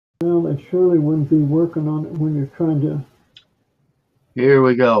that Shirley wouldn't be working on it when you're trying to. Here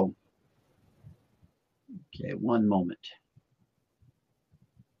we go. Okay, one moment.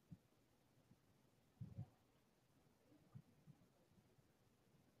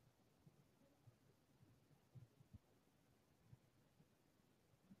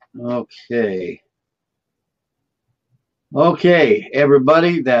 Okay. Okay,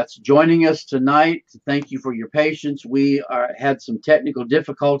 everybody that's joining us tonight, thank you for your patience. We had some technical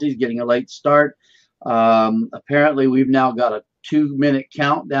difficulties getting a late start. Apparently, we've now got a 2-minute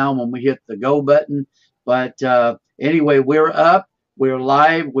countdown when we hit the go button. But anyway, we're up, we're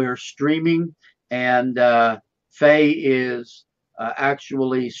live, we're streaming, and Faye is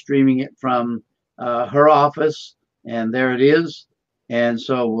actually streaming it from her office, and there it is. And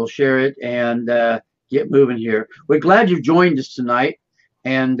so we'll share it and get moving here. We're glad you joined us tonight,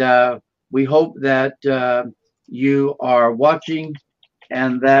 and we hope that you are watching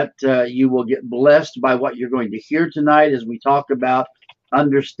and that you will get blessed by what you're going to hear tonight as we talk about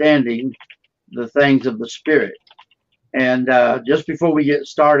understanding the things of the Spirit. And just before we get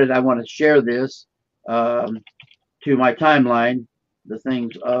started, I want to share this to my timeline, the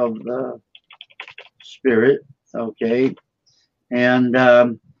things of the Spirit. Okay. And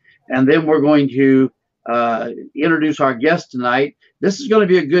then we're going to introduce our guest tonight. This is going to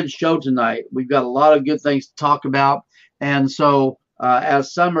be a good show tonight. We've got a lot of good things to talk about. And so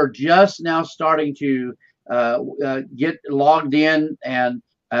as some are just now starting to get logged in, and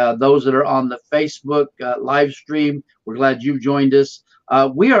those that are on the Facebook live stream, we're glad you've joined us.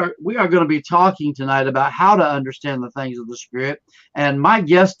 We are going to be talking tonight about how to understand the things of the Spirit. And my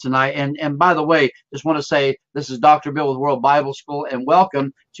guest tonight, and by the way, just want to say this is Dr. Bill with World Bible School, and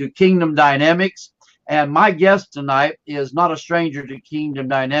welcome to Kingdom Dynamics. And my guest tonight is not a stranger to Kingdom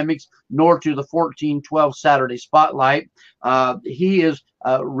Dynamics, nor to the 1412 Saturday Spotlight. He has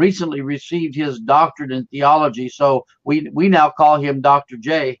recently received his doctorate in theology, so we now call him Dr.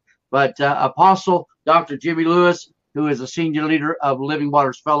 J. But Apostle Dr. Jimmie Lewis, who is a senior leader of Living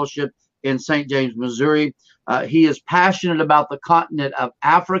Waters Fellowship in St. James, Missouri. He is passionate about the continent of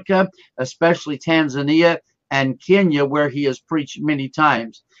Africa, especially Tanzania and Kenya, where he has preached many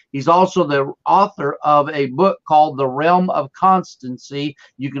times. He's also the author of a book called The Realm of Constancy.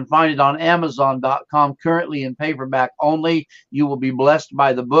 You can find it on Amazon.com, currently in paperback only. You will be blessed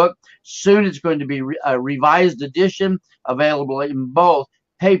by the book. Soon it's going to be a revised edition available in both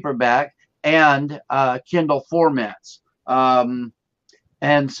paperback and Kindle formats.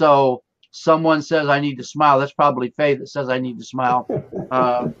 And so someone says I need to smile. That's probably Faye that says I need to smile.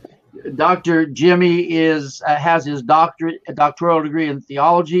 Dr. Jimmie has his doctoral degree in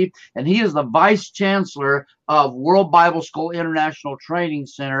theology, and he is the vice chancellor of World Bible School International Training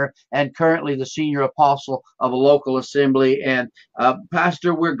Center, and currently the senior apostle of a local assembly. And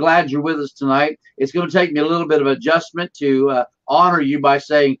Pastor, we're glad you're with us tonight. It's going to take me a little bit of adjustment to honor you by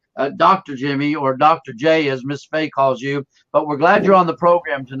saying Dr. Jimmie, or Dr. J, as Miss Faye calls you. But we're glad you're on the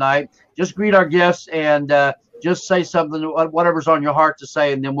program tonight. Just greet our guests and just say something, whatever's on your heart to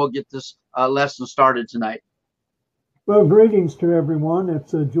say, and then we'll get this lesson started tonight. Well, greetings to everyone.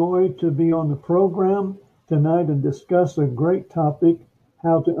 It's a joy to be on the program tonight and discuss a great topic,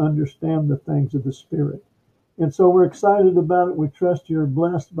 how to understand the things of the Spirit. And so we're excited about it. We trust you're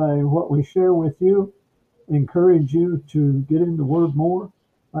blessed by what we share with you. Encourage you to get in the Word more,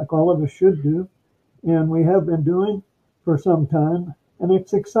 like all of us should do. And we have been doing for some time, and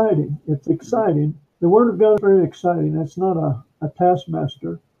it's exciting. It's exciting. The Word of God is very exciting. It's not a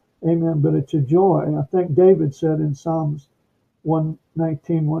taskmaster, amen, but it's a joy. I think David said in Psalms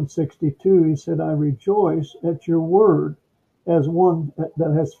 119, 162, he said, I rejoice at your word as one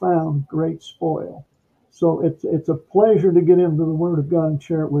that has found great spoil. So it's a pleasure to get into the Word of God and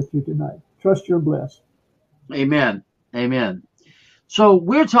share it with you tonight. Trust you're blessed. Amen. Amen. So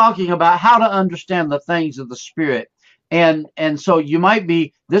we're talking about how to understand the things of the Spirit. And so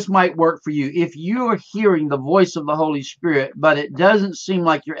this might work for you. If you are hearing the voice of the Holy Spirit, but it doesn't seem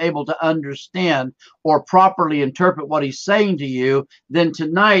like you're able to understand or properly interpret what he's saying to you, then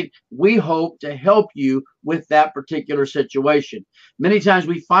tonight we hope to help you with that particular situation. Many times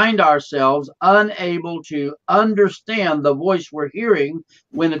we find ourselves unable to understand the voice we're hearing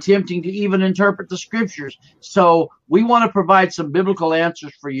when attempting to even interpret the scriptures. So we want to provide some biblical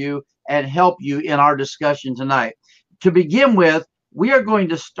answers for you and help you in our discussion tonight. To begin with, we are going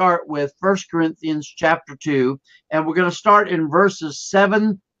to start with 1 Corinthians chapter 2, and we're going to start in verses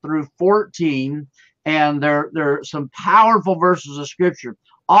 7 through 14, and there are some powerful verses of Scripture.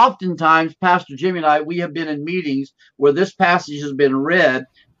 Oftentimes, Pastor Jimmie and I, we have been in meetings where this passage has been read,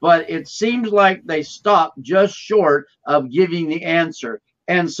 but it seems like they stop just short of giving the answer.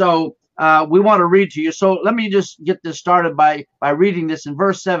 And so we want to read to you. So let me just get this started by reading this in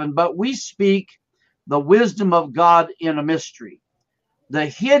verse 7. But we speak the wisdom of God in a mystery, the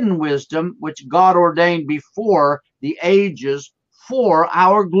hidden wisdom which God ordained before the ages for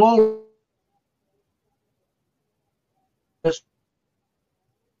our glory.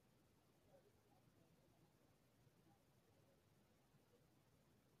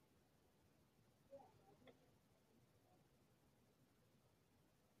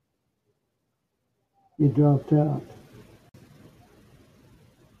 You dropped out.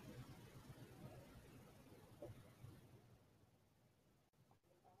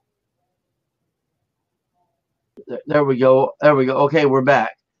 There we go. There we go. Okay, we're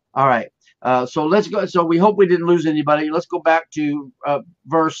back. All right. So let's go. So we hope we didn't lose anybody. Let's go back to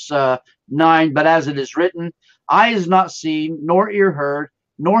verse 9. But as it is written, eye is not seen, nor ear heard,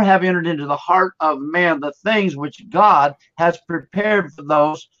 nor have entered into the heart of man the things which God has prepared for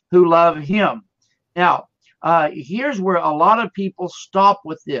those who love him. Now, here's where a lot of people stop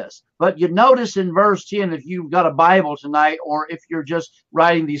with this. But you notice in verse 10, if you've got a Bible tonight, or if you're just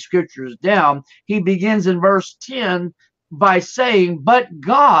writing these scriptures down, he begins in verse 10 by saying, but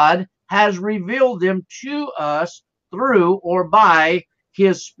God has revealed them to us through or by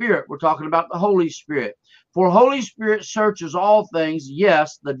his Spirit. We're talking about the Holy Spirit. For Holy Spirit searches all things,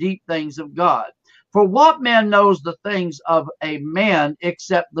 yes, the deep things of God. For what man knows the things of a man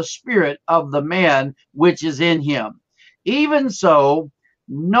except the spirit of the man which is in him? Even so,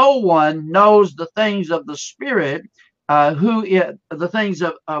 no one knows the things of the Spirit, the things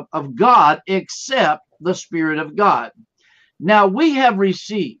of God, except the Spirit of God. Now we have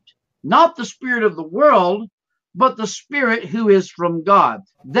received not the spirit of the world, but the Spirit who is from God.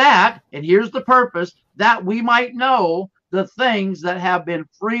 That, and here's the purpose, that we might know the things that have been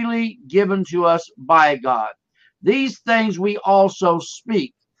freely given to us by God. These things we also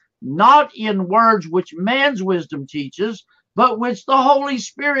speak, not in words which man's wisdom teaches, but which the Holy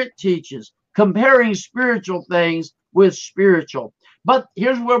Spirit teaches, comparing spiritual things with spiritual. But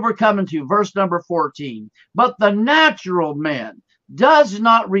here's where we're coming to, verse number 14. But the natural man does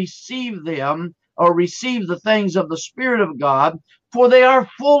not receive them or receive the things of the Spirit of God, for they are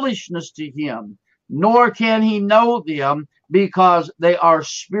foolishness to him, nor can he know them because they are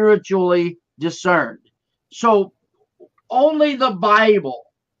spiritually discerned. So only the Bible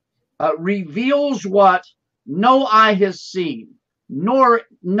reveals what no eye has seen, nor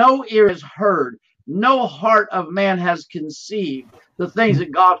no ear has heard, no heart of man has conceived, the things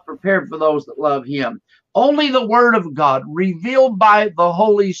that God's prepared for those that love him. Only the Word of God revealed by the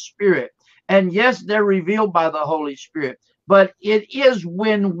Holy Spirit. And yes, they're revealed by the Holy Spirit. But it is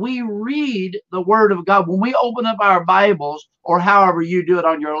when we read the Word of God, when we open up our Bibles, or however you do it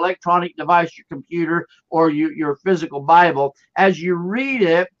on your electronic device, your computer, or your physical Bible, as you read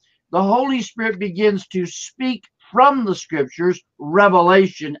it, the Holy Spirit begins to speak from the scriptures,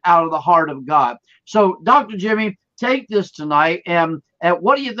 revelation out of the heart of God. So, Dr. Jimmie, take this tonight, and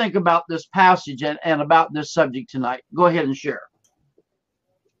what do you think about this passage and about this subject tonight? Go ahead and share.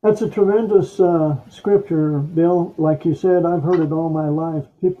 That's a tremendous scripture, Bill. Like you said, I've heard it all my life.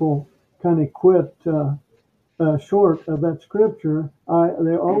 People kind of quit short of that scripture.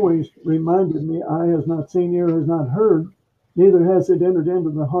 They always reminded me, eye has not seen, ear has not heard, neither has it entered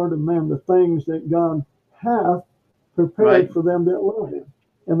into the heart of man the things that God hath prepared for them that love him.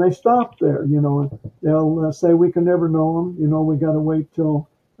 And they stop there, and they'll say we can never know them. We got to wait till,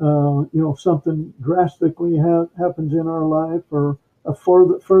 something drastically happens in our life, or a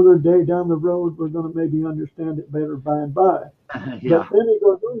further day down the road, we're going to maybe understand it better by and by. Yeah. But then he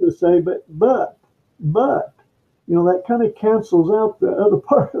goes on to say, but, that kind of cancels out the other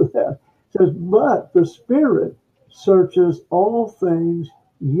part of that. It says, but the Spirit searches all things,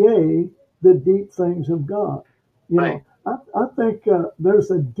 yea, the deep things of God. I think there's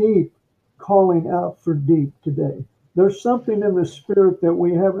a deep calling out for deep today. There's something in the Spirit that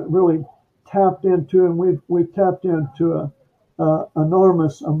we haven't really tapped into, and we've tapped into a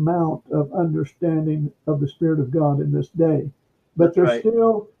enormous amount of understanding of the Spirit of God in this day. But there's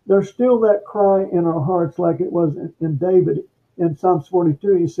still that cry in our hearts, like it was in David in Psalms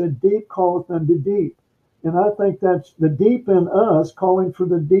 42. He said, deep calleth unto deep. And I think that's the deep in us calling for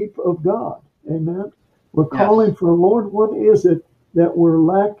the deep of God. Amen. We're calling for, Lord, what is it that we're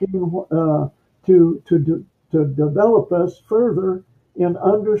lacking to develop us further in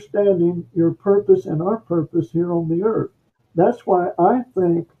understanding your purpose and our purpose here on the earth. That's why I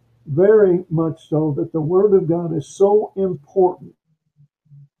think very much so that the Word of God is so important.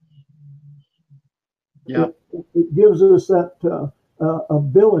 Yeah. It gives us that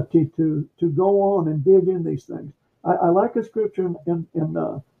ability to go on and dig in these things. I like a scripture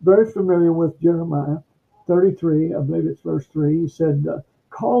very familiar with Jeremiah 33, I believe it's verse 3. He said,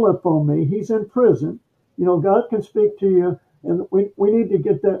 call upon me. He's in prison. You know, God can speak to you, and we need to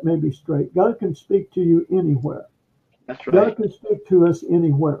get that maybe straight. God can speak to you anywhere. That's right. God can speak to us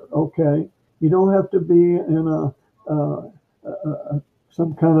anywhere, okay? You don't have to be in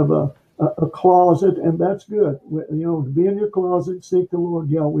some kind of a closet, and that's good. You know, to be in your closet, seek the Lord.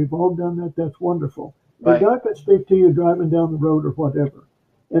 Yeah, we've all done that. That's wonderful. But Right. God can speak to you driving down the road or whatever.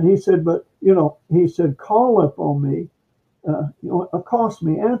 And he said, but, you know, he said, call upon me, you know, accost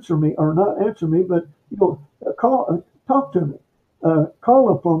me, answer me, or not answer me, but, you know, talk to me. Call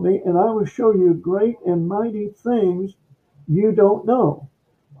upon me, and I will show you great and mighty things you don't know.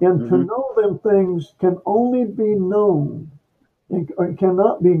 And to know them things can only be known and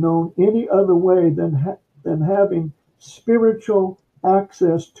cannot be known any other way than having spiritual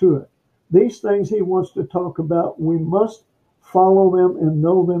access to it. These things he wants to talk about, we must follow them and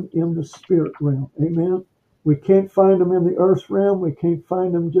know them in the spirit realm. Amen. We can't find them in the earth realm. We can't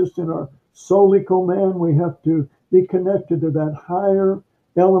find them just in our soulical man. We have to be connected to that higher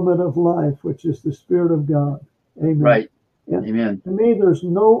element of life, which is the Spirit of God. Amen. Right. And Amen. to me, there's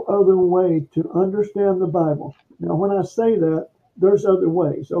no other way to understand the Bible. Now, when I say that, there's other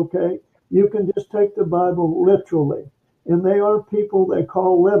ways, okay? You can just take the Bible literally. And they are people they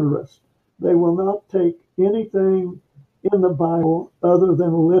call literalists. They will not take anything in the Bible other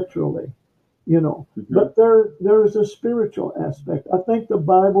than literally, you know. But there is a spiritual aspect. I think the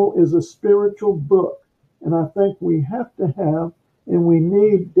Bible is a spiritual book. And I think we have to have, and we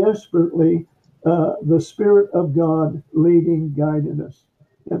need desperately, the Spirit of God leading, guiding us,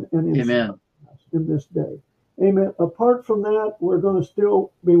 and instructing us in this day. Amen. Apart from that, we're going to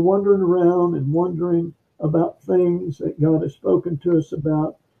still be wandering around and wondering about things that God has spoken to us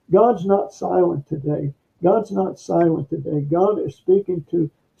about. God's not silent today. God's not silent today. God is speaking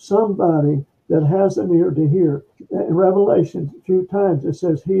to somebody that has an ear to hear. In Revelation, a few times it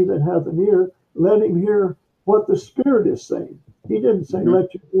says, he that hath an ear, let him hear what the Spirit is saying. He didn't say,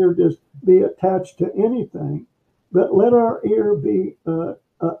 let your ear just be attached to anything, but let our ear be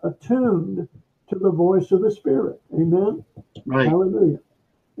attuned to the voice of the Spirit. Amen. Right. Hallelujah.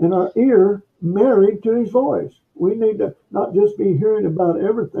 And our ear married to his voice. We need to not just be hearing about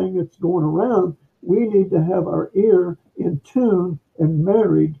everything that's going around. We need to have our ear in tune and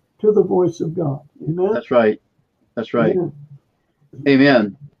married to the voice of God. Amen. That's right. That's right. Amen.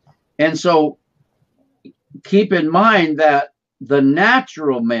 Amen. And so keep in mind that the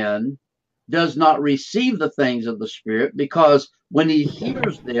natural man does not receive the things of the Spirit, because when he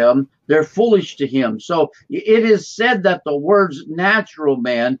hears them, they're foolish to him. So it is said that the words natural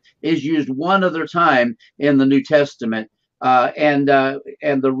man is used one other time in the New Testament. And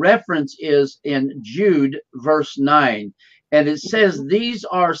the reference is in Jude, verse 9. And it says these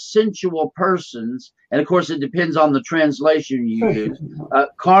are sensual persons. And of course, it depends on the translation you use.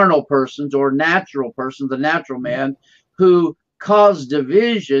 Carnal persons or natural persons, the natural man, who cause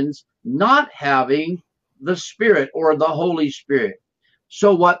divisions, not having the Spirit or the Holy Spirit.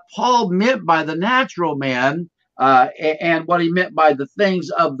 So what Paul meant by the natural man and what he meant by the things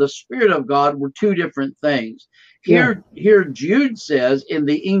of the Spirit of God were two different things. Here Jude says in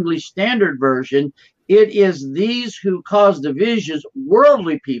the English Standard Version, it is these who cause divisions,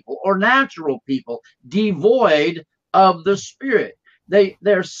 worldly people or natural people, devoid of the Spirit.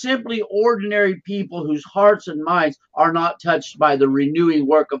 They're simply ordinary people whose hearts and minds are not touched by the renewing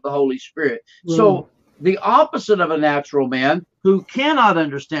work of the Holy Spirit. Right. So the opposite of a natural man who cannot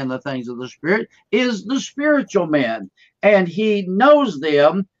understand the things of the Spirit is the spiritual man. And he knows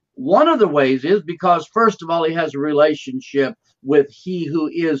them. One of the ways is because, first of all, he has a relationship with he who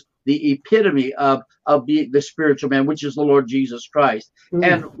is the epitome of the spiritual man, which is the Lord Jesus Christ.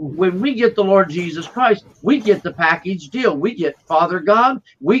 And when we get the Lord Jesus Christ, we get the package deal. We get Father God,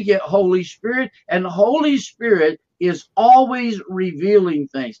 we get Holy Spirit, and the Holy Spirit is always revealing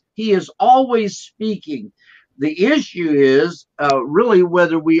things. He is always speaking. The issue is really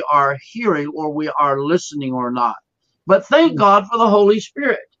whether we are hearing or we are listening or not. But thank God for the Holy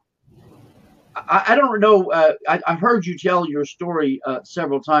Spirit. I don't know. I've heard you tell your story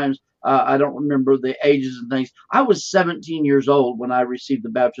several times. I don't remember the ages and things. I was 17 years old when I received the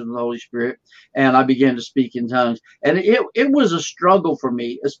baptism of the Holy Spirit, and I began to speak in tongues. And it was a struggle for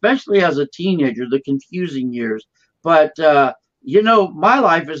me, especially as a teenager, the confusing years. But, my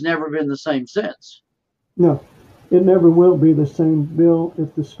life has never been the same since. No, it never will be the same, Bill.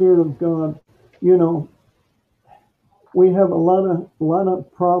 If the Spirit of God, we have a lot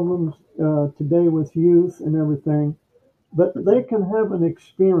of problems today with youth and everything, but they can have an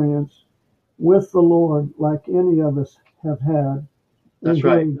experience with the Lord like any of us have had, That's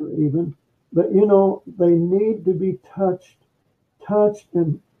right. even. But they need to be touched,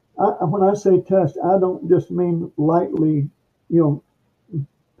 and when I say touched, I don't just mean lightly,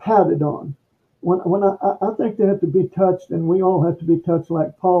 patted on. When I think they have to be touched, and we all have to be touched,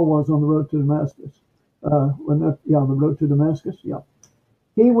 like Paul was on the road to Damascus. The road to Damascus, yeah.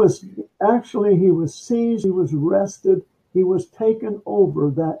 He was seized, he was arrested, he was taken over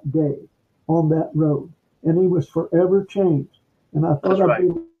that day on that road, and he was forever changed. And I thought I'd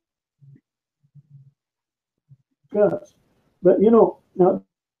be discussed. But now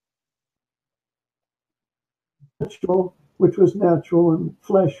natural, which was natural and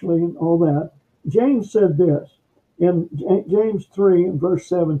fleshly and all that. James said this in James 3 and verse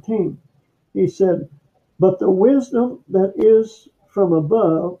 17. He said, "But the wisdom that is from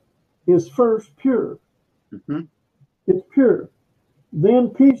above is first pure." Mm-hmm. It's pure. Then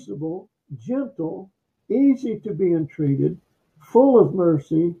peaceable, gentle, easy to be entreated, full of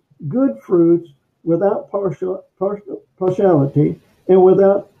mercy, good fruits, without partiality, and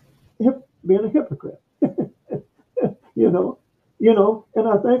without being a hypocrite. And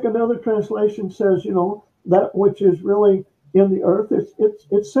I think another translation says, that which is really in the earth,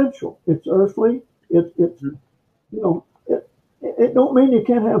 it's sensual, it's earthly, it don't mean you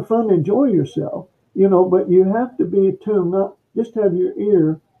can't have fun and enjoy yourself, but you have to be attuned, not just have your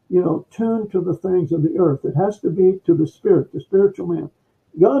ear, tuned to the things of the earth. It has to be to the spirit, the spiritual man.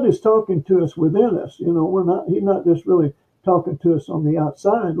 God is talking to us within us. He's not just really talking to us on the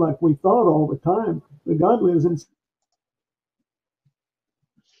outside like we thought all the time, but God lives in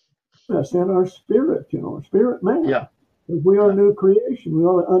us in our spirit, our spirit man. Yeah. If we are new creation, we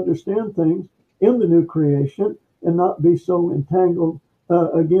ought to understand things in the new creation and not be so entangled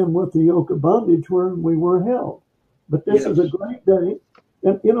again with the yoke of bondage where we were held. But this is a great day.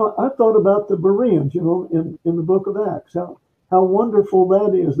 And, I thought about the Bereans, in the book of Acts, how wonderful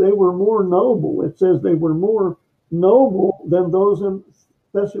that is. They were more noble. It says they were more noble than those in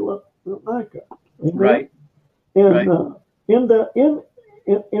Thessalonica. Amen? Right. And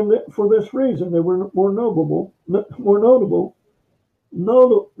for this reason, they were more notable, not notable,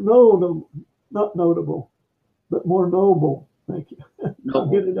 but more noble. Thank you. I'll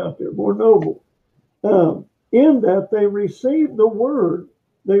get it out there. More noble. In that they received the word.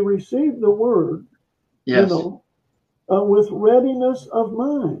 Yes. With readiness of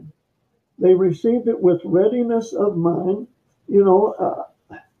mind. They received it with readiness of mind. And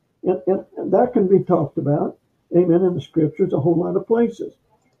that can be talked about. Amen. In the scriptures, a whole lot of places.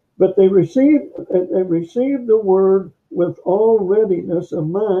 But they received the word with all readiness of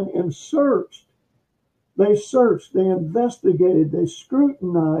mind and searched. They searched, they investigated, they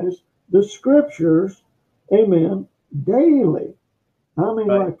scrutinized the scriptures, amen, daily. I mean,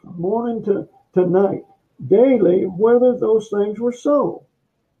 like from morning to night, daily, whether those things were so.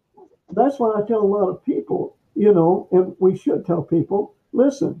 That's why I tell a lot of people, and we should tell people,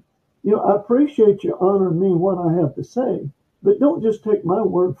 listen, I appreciate you honoring me what I have to say, but don't just take my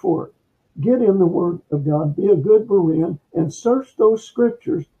word for it. Get in the word of God, be a good Berean, and search those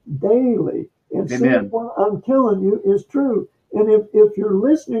scriptures daily and see if what I'm telling you is true. And if you're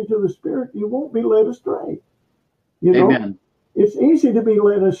listening to the Spirit, you won't be led astray. Amen. It's easy to be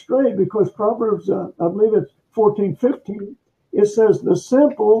led astray because Proverbs, I believe it's 14:15, it says the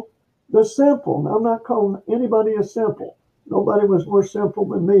simple. Now, I'm not calling anybody a simple. Nobody was more simple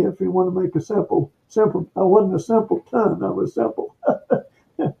than me. If you want to make a simple, I wasn't a simpleton, I was simple.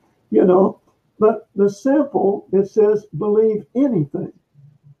 But the simple, it says, believe anything.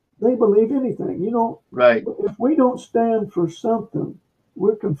 They believe anything. Right. If we don't stand for something,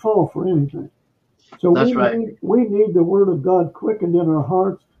 we can fall for anything. So we need the word of God quickened in our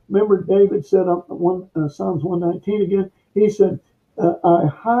hearts. Remember, David said Psalms 119 again. He said, I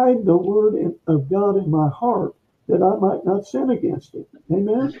hide the word of God in my heart that I might not sin against it.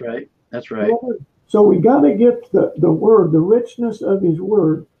 Amen? That's right. So we got to get the word, the richness of his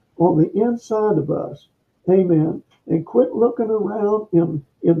word on the inside of us. Amen. And quit looking around in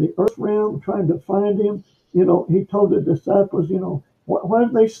the earth realm trying to find him. He told the disciples, why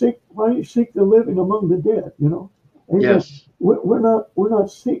do you seek the living among the dead? Amen. Yes. We're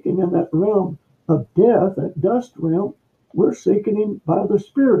not seeking in that realm of death, that dust realm. We're seeking him by the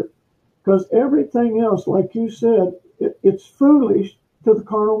Spirit. Because everything else, like you said, it's foolish to the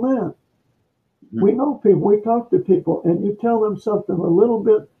carnal man. Mm-hmm. We know people, we talk to people, and you tell them something a little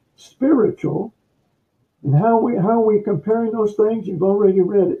bit spiritual, and how we comparing those things, you've already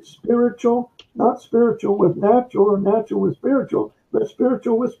read it. Spiritual, not spiritual with natural or natural with spiritual, but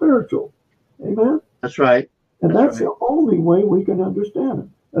spiritual with spiritual. Amen? That's right. And that's the only way we can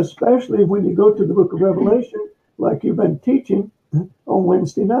understand it. especially when you go to the book of Revelation, like you've been teaching on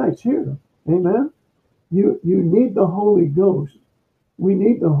Wednesday nights here. Amen. You need the Holy Ghost. We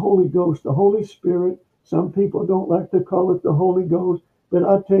need the Holy Ghost, the Holy Spirit. Some people don't like to call it the Holy Ghost, but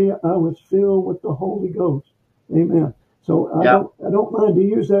I tell you, I was filled with the Holy Ghost. Amen. So I Yeah. don't mind to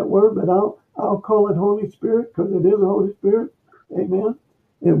use that word, but I'll call it Holy Spirit because it is the Holy Spirit. Amen.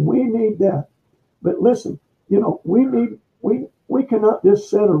 And we need that. But listen, we cannot just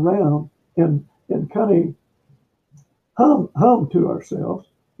sit around and kind of hum to ourselves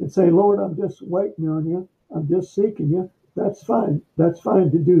and say, Lord, I'm just waiting on you. I'm just seeking you. That's fine. That's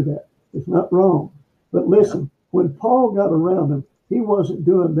fine to do that. It's not wrong. But listen, when Paul got around him, he wasn't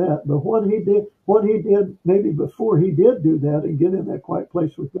doing that. But what he did maybe before he did do that and get in that quiet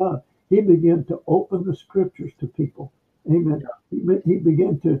place with God, he began to open the scriptures to people. Amen. He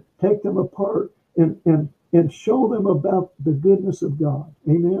began to take them apart and show them about the goodness of God.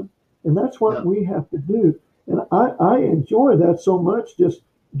 Amen. And that's what we have to do. And I enjoy that so much, just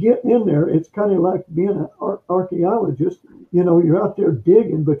getting in there. It's kind of like being an archaeologist. You're out there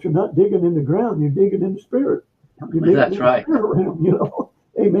digging, but you're not digging in the ground. You're digging in the spirit. You're digging That's in right. the spirit realm,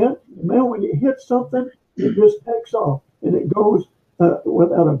 Amen. Man, when you hit something, it just takes off. And it goes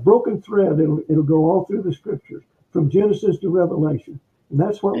without a broken thread. It'll go all through the scriptures, from Genesis to Revelation. And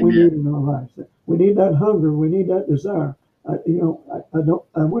that's what we need in our lives. We need that hunger. We need that desire. I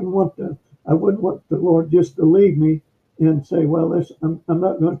wouldn't want the Lord just to leave me and say, well, listen, I'm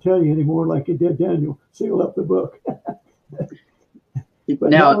not going to tell you anymore like he did Daniel. Seal up the book.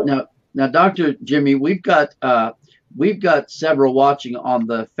 Now, Dr. Jimmie, we've got several watching on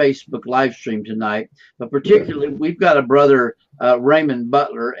the Facebook live stream tonight, but particularly we've got a brother, Raymond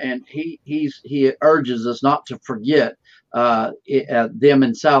Butler, and he urges us not to forget them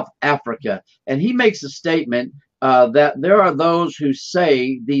in South Africa, and he makes a statement that there are those who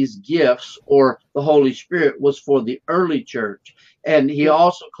say these gifts or the Holy Spirit was for the early church. And he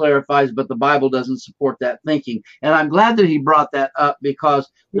also clarifies, but the Bible doesn't support that thinking. And I'm glad that he brought that up, because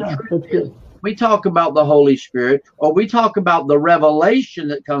the truth is, we talk about the Holy Spirit, or we talk about the revelation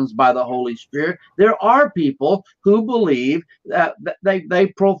that comes by the Holy Spirit. There are people who believe that they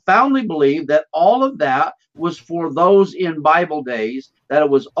profoundly believe that all of that was for those in Bible days, that it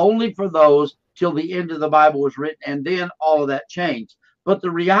was only for those till the end of the Bible was written, and then all of that changed. But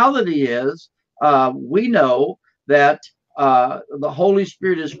the reality is, we know that the Holy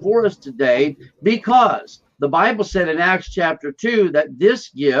Spirit is for us today, because the Bible said in Acts chapter 2 that this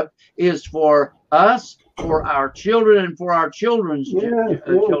gift is for us, for our children, and for our children's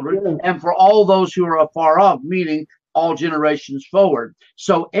children, and for all those who are afar off, meaning all generations forward.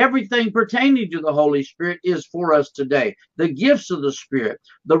 So everything pertaining to the Holy Spirit is for us today. The gifts of the Spirit,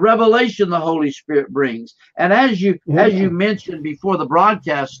 the revelation the Holy Spirit brings. And as you mentioned before the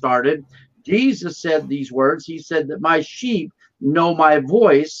broadcast started, Jesus said these words. He said that my sheep know my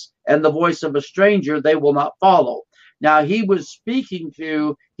voice, and the voice of a stranger they will not follow. Now, he was speaking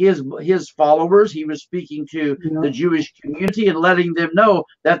to his followers. He was speaking to the Jewish community and letting them know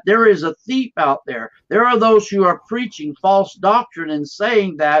that there is a thief out there. There are those who are preaching false doctrine and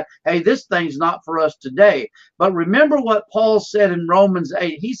saying that, hey, this thing's not for us today. But remember what Paul said in Romans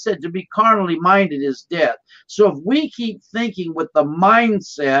 8. He said to be carnally minded is death. So if we keep thinking with the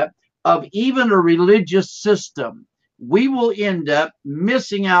mindset of even a religious system, we will end up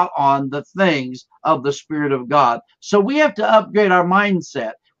missing out on the things of the Spirit of God. So we have to upgrade our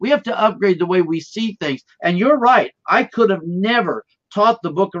mindset. We have to upgrade the way we see things. And you're right. I could have never taught the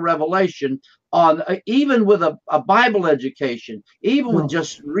book of Revelation on even with a Bible education, even with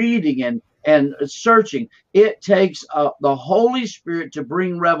just reading and searching. It takes the Holy Spirit to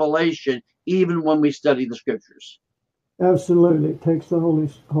bring revelation, even when we study the scriptures. Absolutely. It takes the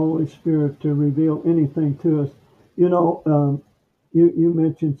Holy Spirit to reveal anything to us. You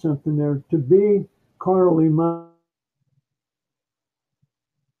mentioned something there. To be carnally minded.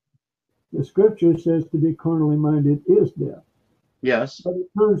 The scripture says to be carnally minded is death. Yes. But it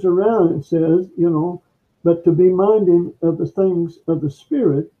turns around and says, but to be minded of the things of the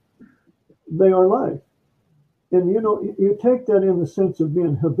Spirit, they are life. And, you take that in the sense of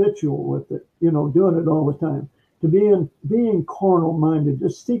being habitual with it, doing it all the time. To being carnal minded,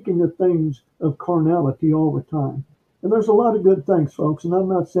 just seeking the things of carnality all the time. And there's a lot of good things, folks. And I'm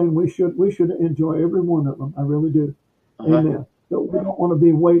not saying we should enjoy every one of them. I really do. Amen. But we don't want to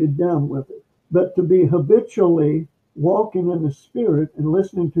be weighted down with it. But to be habitually walking in the Spirit and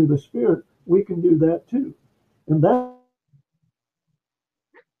listening to the Spirit, we can do that too. And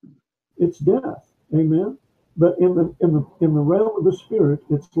it's death. Amen. But in the realm of the Spirit,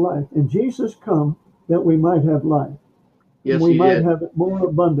 it's life. And Jesus come that we might have life. and Yes, we he might did. have it more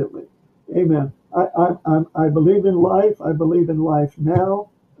abundantly. Amen. I believe in life. I believe in life now.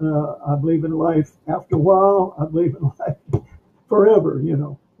 I believe in life after a while. I believe in life forever,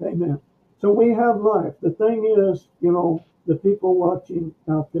 Amen. So we have life. The thing is, the people watching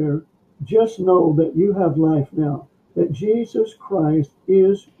out there, just know that you have life now, that Jesus Christ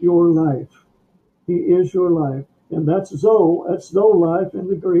is your life. He is your life. And that's Zoe, that's Zoe life in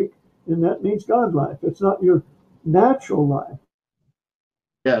the Greek, and that means God life. It's not your natural life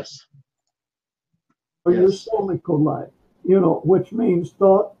Yes. or your Yes. solical life, which means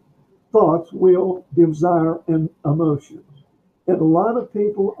thoughts, will, desire, and emotions. And a lot of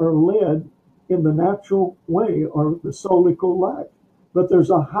people are led in the natural way or the solical life. But there's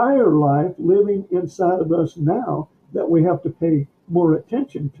a higher life living inside of us now that we have to pay more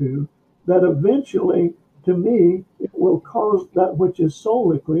attention to, that eventually, to me, it will cause that which is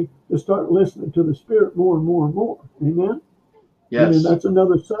solically to start listening to the Spirit more and more and more. Amen? And then Yes. that's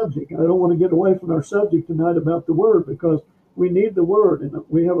another subject. I don't want to get away from our subject tonight about the Word, because we need the Word, and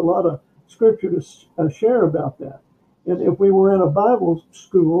we have a lot of scripture to share about that. And if we were in a Bible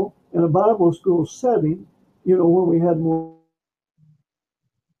school, setting, where we had more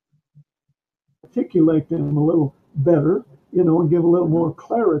articulate them a little better, and give a little Mhm. more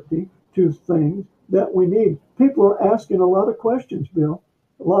clarity to things that we need. People are asking a lot of questions, Bill.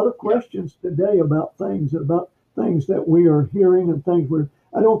 A lot of Yeah. questions today about things that we are hearing and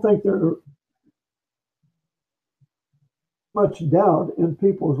I don't think there much doubt in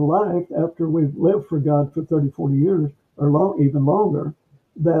people's life after we've lived for God for 30, 40 years or even longer,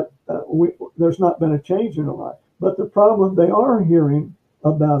 that there's not been a change in our life. But the problem they are hearing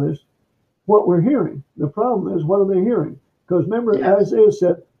about is what we're hearing. The problem is, what are they hearing? Because remember, Yes. Isaiah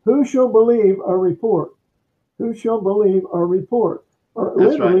said, who shall believe our report? Who shall believe our report? Or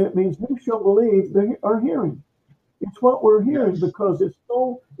That's literally, right. it means who shall believe our hearing? It's what we're hearing, Yes. because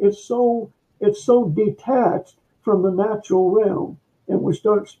it's so detached from the natural realm, and we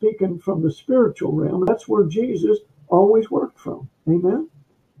start speaking from the spiritual realm. That's where Jesus always worked from. Amen.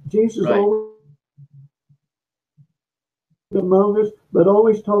 Jesus Right. always among us, but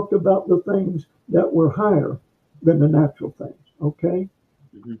always talked about the things that were higher than the natural things. Okay.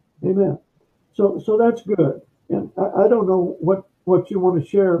 Mhm. Amen. So that's good. And I don't know what you want to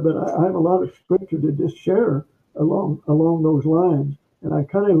share, but I have a lot of scripture to just share along those lines. And I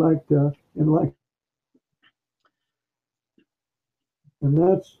kind of and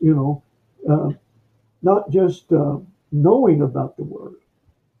that's, uh, not just knowing about the word,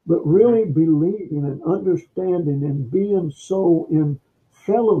 but Mhm. really believing and understanding and being so in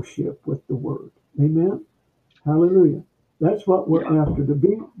fellowship with the word. Amen. Hallelujah. That's what Yeah. we're after, to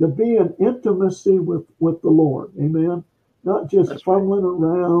be in intimacy with the Lord. Amen. Not just That's right. fumbling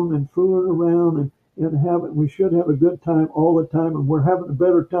around and fooling around we should have a good time all the time, and we're having a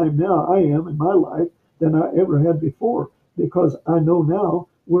better time now, I am, in my life, than I ever had before, because I know now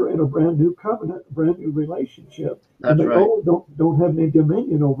we're in a brand new covenant, a brand new relationship, and That's the right. old don't have any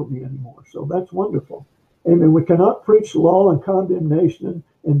dominion over me anymore. So that's wonderful. Amen. We cannot preach law and condemnation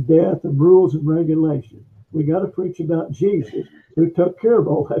and death and rules and regulations. We got to preach about Jesus, who took care of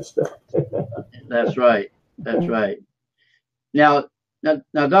all that stuff. That's right. That's right. Now,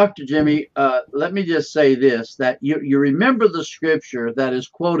 Dr. Jimmie, let me just say this: that you remember the scripture that is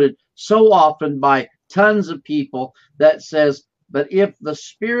quoted so often by tons of people that says, "But if the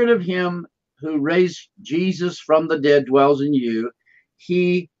spirit of him who raised Jesus from the dead dwells in you,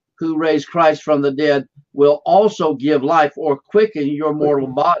 he who raised Christ from the dead will also give life or quicken your mortal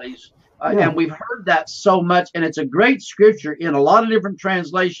bodies." Yeah. And we've heard that so much, and it's a great scripture in a lot of different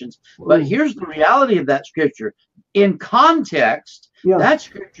translations. But Ooh. here's the reality of that scripture: in context, Yeah. that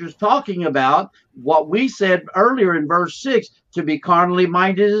scripture is talking about what we said earlier in verse 6, to be carnally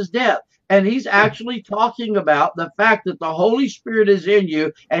minded is death. And he's Yeah. actually talking about the fact that the Holy Spirit is in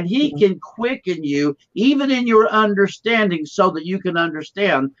you and he Yeah. can quicken you even in your understanding so that you can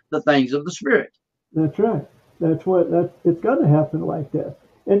understand the things of the Spirit. That's right. It's got to happen like that.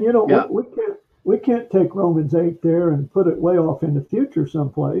 And Yeah. we can't take Romans 8 there and put it way off in the future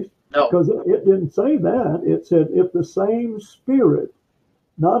someplace, No. because it didn't say that. It said, if the same Spirit,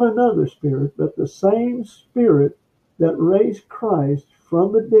 not another spirit, but the same Spirit that raised Christ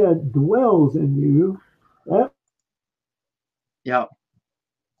from the dead dwells in you, that Yeah.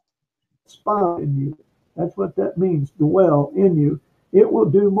 spot in you. That's what that means, dwell in you. It will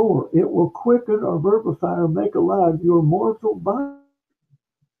do more. It will quicken or vivify or make alive your mortal body.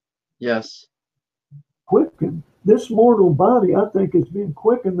 Yes. Quicken. This mortal body, I think, is being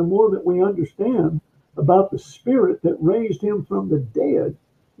quickened the more that we understand about the Spirit that raised him from the dead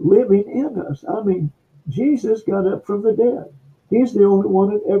living in us. I mean, Jesus got up from the dead. He's the only one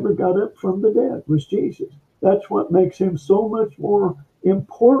that ever got up from the dead, was Jesus. That's what makes him so much more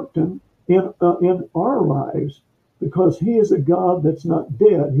important in our lives, because he is a God that's not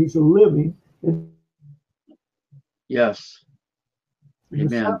dead. He's a living. And Yes.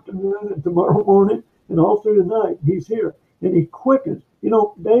 this Amen. afternoon and tomorrow morning and all through the night, he's here. And he quickens. You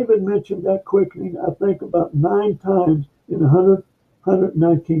know, David mentioned that quickening, I think, about 9 times in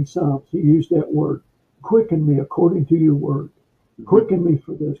 119 Psalms. He used that word. Quicken me according to your word. Quicken me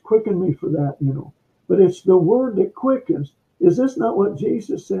for this. Quicken me for that, you know. But it's the word that quickens. Is this not what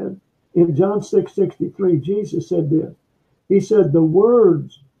Jesus said? In John 6:63, Jesus said this. He said, the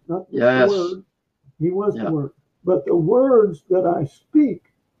words, not just the word, he was the word, but the words that I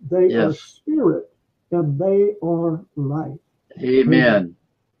speak, they are spirit and they are life. Amen.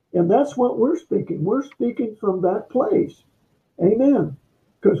 And that's what we're speaking. We're speaking from that place. Amen.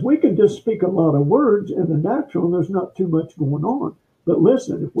 Because we can just speak a lot of words in the natural and there's not too much going on. But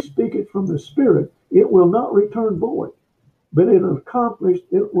listen, if we speak it from the spirit, it will not return void, but it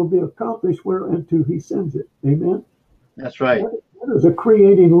will be accomplished whereunto he sends it. Amen. That's right. That is a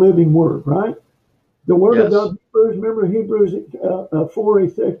creating living word, right? The word of God, remember Hebrews 4, he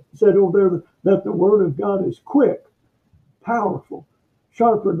said over there that the word of God is quick, powerful,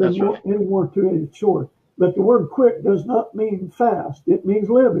 sharper than any more two-edged sword. But the word quick does not mean fast. It means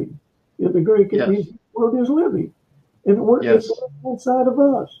living. In the Greek, it means the word is living. And the word is inside of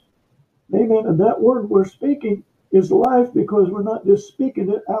us. Amen. And that word we're speaking is life, because we're not just speaking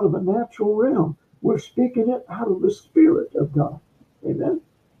it out of a natural realm. We're speaking it out of the Spirit of God. Amen.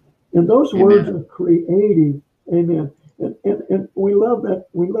 And those words are creative. Amen. And we love that.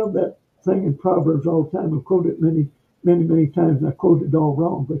 We love that thing in Proverbs all the time. I quote it many times, and I quote it all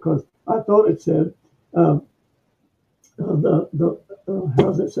wrong because I thought it said, how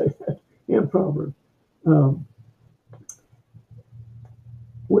does it say that in Proverbs?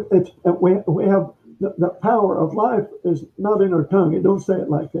 We have the power of life is not in our tongue. It don't say it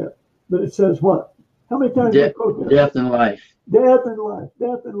like that, but it says what? How many times do we quote that? Death and life. Death and life.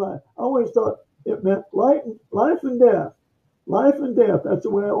 Death and life. I always thought it meant life and death. Life and death. That's the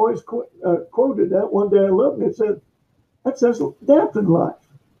way I always quoted that. One day I looked and it said, that says death and life.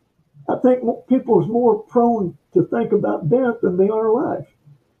 I think people is more prone to think about death than they are life.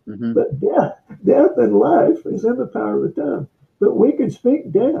 Mm-hmm. But death and life is in the power of the tongue. But we can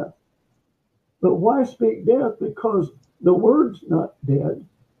speak death. But why speak death? Because the word's not dead.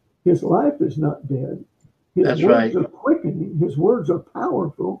 His life is not dead. His words are quickening. His words are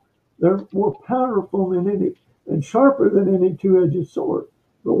powerful. They're more powerful than any and sharper than any two-edged sword.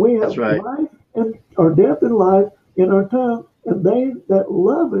 But we have life and or death and life in our tongue, and they that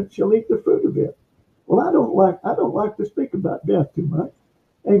love it shall eat the fruit of it. Well, I don't like to speak about death too much.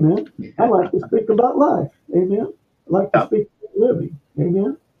 Amen. I like to speak about life. Amen. I like to speak about living.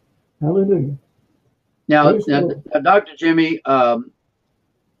 Amen. Hallelujah. Now Dr. Jimmie, a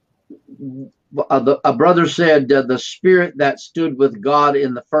brother said the spirit that stood with God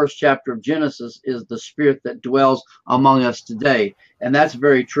in the first chapter of Genesis is the spirit that dwells among us today, and that's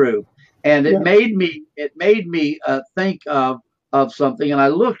very true. And it made me think of something, and I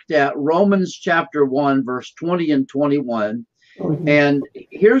looked at Romans chapter 1, verse 20 and 21, and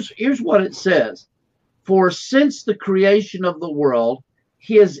here's what it says: For since the creation of the world,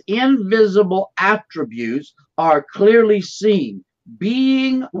 his invisible attributes are clearly seen,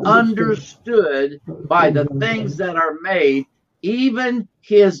 being understood by the things that are made, even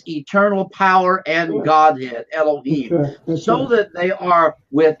his eternal power and Godhead, Elohim, so that they are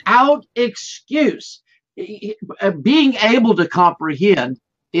without excuse. Being able to comprehend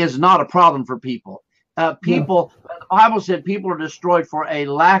is not a problem for people. The Bible said people are destroyed for a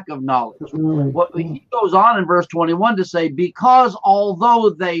lack of knowledge. He goes on in verse 21 to say, because although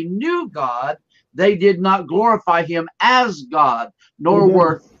they knew God, they did not glorify him as God, nor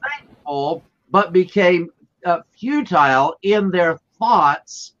were thankful, but became futile in their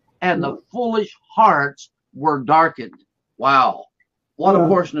thoughts, and the foolish hearts were darkened. Wow. What a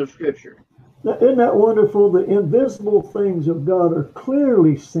portion of Scripture. Isn't that wonderful? The invisible things of God are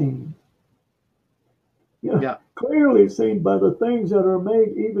clearly seen. Clearly seen by the things that are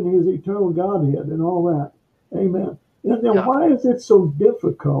made, even his eternal Godhead and all that. Amen. And then why is it so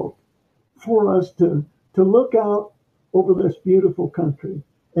difficult for us to look out over this beautiful country,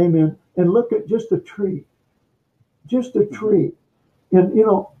 amen, and look at just a tree? Just a tree. And, you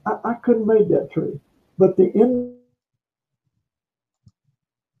know, I couldn't make that tree, but the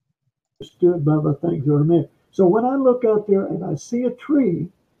understood by the things that are made. So when I look out there and I see a tree,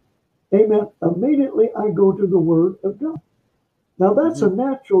 amen, immediately I go to the Word of God. Now that's a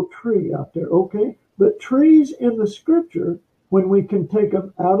natural tree out there, okay? But trees in the scripture, when we can take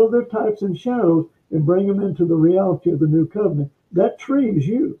them out of their types and shadows and bring them into the reality of the new covenant, that tree is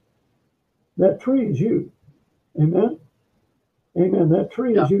you. That tree is you. Amen? Amen. That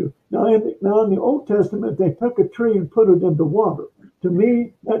tree is you. Now in the Old Testament, they took a tree and put it into water. To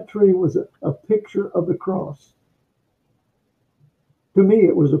me, that tree was a picture of the cross. To me,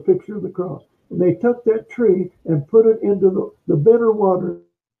 it was a picture of the cross. And they took that tree and put it into the bitter water.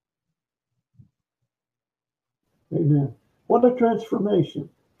 Amen. What a transformation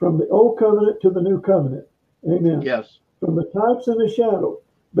from the old covenant to the new covenant. Amen. Yes. From the types and the shadow.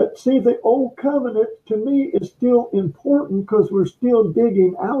 But see, the old covenant to me is still important because we're still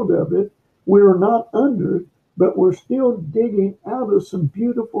digging out of it. We're not under it, but we're still digging out of some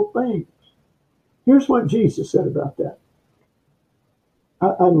beautiful things. Here's what Jesus said about that.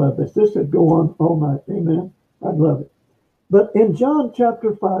 I love this. This would go on all night. Amen. I love it. But in John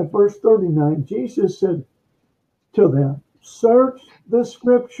chapter 5, verse 39, Jesus said to them, search the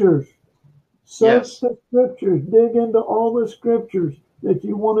scriptures. Search the scriptures. Dig into all the scriptures that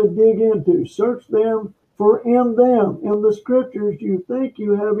you want to dig into. Search them, for in them, in the scriptures, you think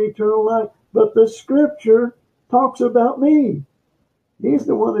you have eternal life. But the scripture talks about me. He's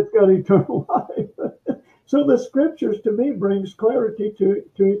the one that's got eternal life. So the scriptures to me brings clarity to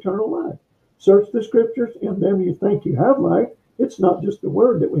eternal life. Search the scriptures, in them you think you have life. It's not just the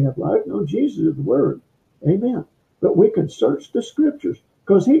word that we have life. No, Jesus is the word. Amen. But we can search the scriptures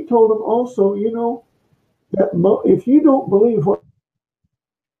because he told them also, you know, that if you don't believe what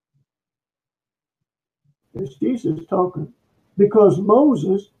it's Jesus talking, because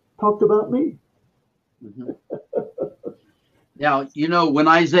Moses talked about me. Mm-hmm. Now, you know, when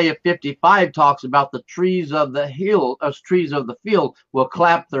Isaiah 55 talks about the trees of the hill, trees of the field will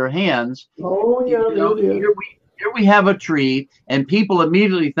clap their hands. Oh, yeah, you know, here we have a tree, and people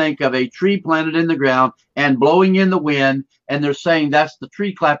immediately think of a tree planted in the ground and blowing in the wind, and they're saying that's the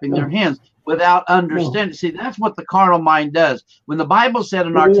tree clapping their hands without understanding. No. See, that's what the carnal mind does. When the Bible said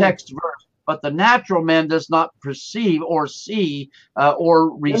in our text verse, but the natural man does not perceive or see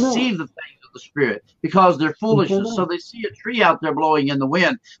or receive the things of the Spirit because they're foolishness. So they see a tree out there blowing in the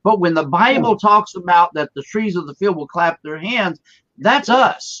wind. But when the Bible talks about that the trees of the field will clap their hands, that's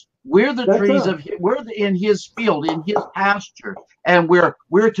us. We're the trees of we're in his field, in his pasture, and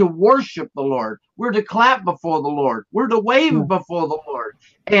we're to worship the Lord. We're to clap before the Lord. We're to wave before the Lord.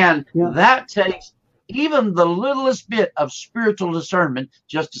 And that takes even the littlest bit of spiritual discernment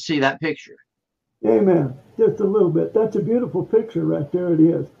just to see that picture. Amen. Just a little bit. That's a beautiful picture right there. It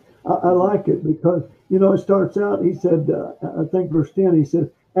is. I like it because, you know, it starts out, he said, I think verse 10, he said,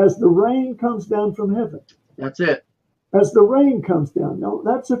 as the rain comes down from heaven. That's it. As the rain comes down. Now,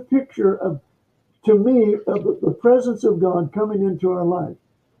 that's a picture of, to me, of the presence of God coming into our life.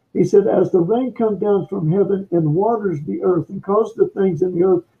 He said, as the rain comes down from heaven and waters the earth and causes the things in the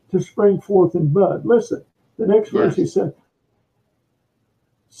earth to spring forth and bud. Listen, the next verse he said,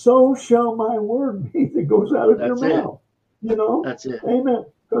 so shall my word be that goes out of your mouth. You know? That's it. Amen.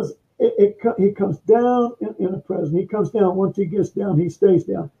 Because he comes down in a presence. He comes down. Once he gets down, he stays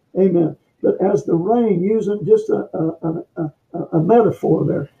down. Amen. But as the rain, using just a metaphor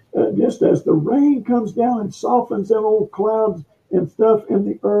there, just as the rain comes down and softens them old clouds and stuff in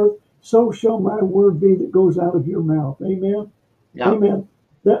the earth, so shall my word be that goes out of your mouth. Amen. Yeah. Amen.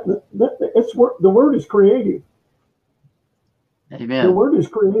 The word is creative. Amen. The word is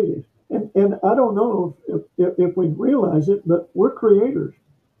creative, and I don't know if we realize it, but we're creators.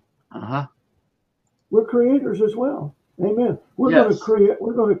 We're creators as well. Amen. We're going to create.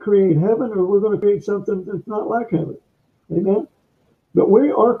 We're going to create heaven, or we're going to create something that's not like heaven. Amen. But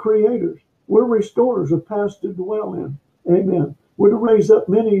we are creators. We're restorers of past to dwell in. Amen. We're to raise up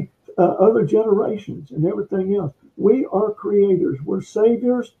many other generations and everything else. We are creators. We're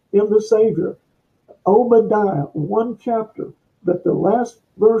saviors in the Savior. Obadiah, one chapter. But the last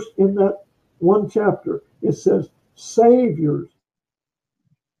verse in that one chapter, it says, saviors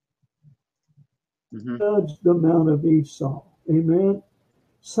judge the mount of Esau. Amen.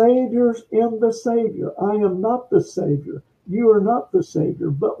 Saviors in the Savior. I am not the Savior. You are not the Savior,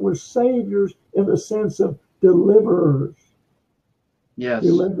 but we're saviors in the sense of deliverers. Yes.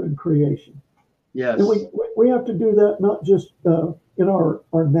 Delivering creation. Yes. And we have to do that not just in our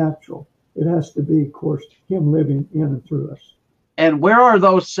natural. It has to be, of course, him living in and through us. And where are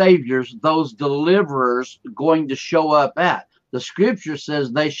those saviors, those deliverers going to show up at? The scripture says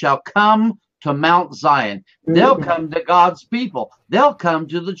they shall come to Mount Zion. They'll come to God's people. They'll come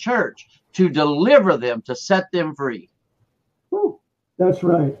to the church to deliver them, to set them free. Ooh, that's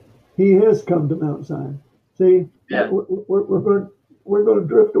right. He has come to Mount Zion. See, we're going to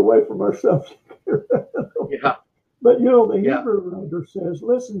drift away from ourselves. Yeah. But you know, the Yeah. Hebrew writer says,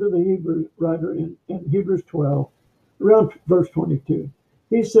 listen to the Hebrew writer in Hebrews 12, around verse 22.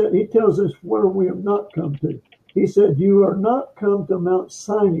 He said, he tells us where we have not come to. He said, you are not come to Mount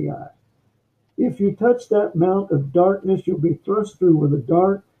Sinai. If you touch that mount of darkness, you'll be thrust through with a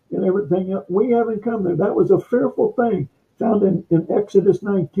dart and everything else. We haven't come there. That was a fearful thing found in Exodus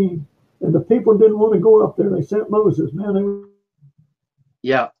 19. And the people didn't want to go up there. They sent Moses. Man, they were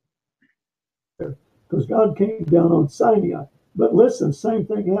Yeah. there because God came down on Sinai. But listen, same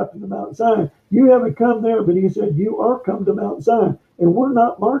thing happened to Mount Zion. You haven't come there, but he said, you are come to Mount Zion. And we're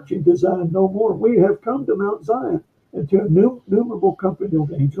not marching to Zion no more. We have come to Mount Zion and to a innumerable company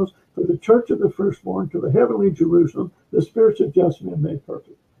of angels, for the church of the firstborn, to the heavenly Jerusalem, the spirits of just men made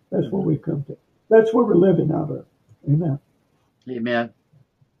perfect. That's where we come to. That's where we're living out of. Amen. Amen.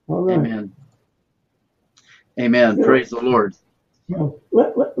 All right. Amen. Amen. You Praise the Lord. know,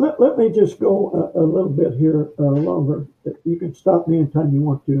 let me just go a little bit here longer. You can stop me anytime you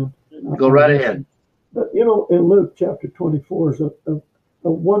want to. Go right ahead. But you know, in Luke chapter 24 is a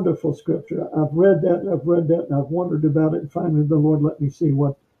wonderful scripture. I've read that and I've wondered about it, and finally the Lord let me see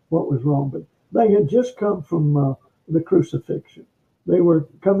what was wrong. But they had just come from the crucifixion. They were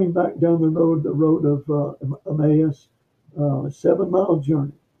coming back down the road of Emmaus, 7-mile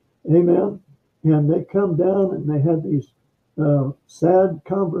journey. Amen. And they come down and they had these sad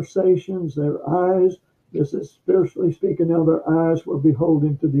conversations. Their eyes, this is spiritually speaking now, their eyes were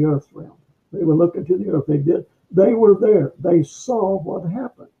beholding to the earth realm. They were looking to the earth. They were there. They saw what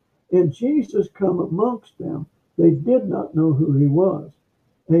happened. And Jesus come amongst them. They did not know who he was.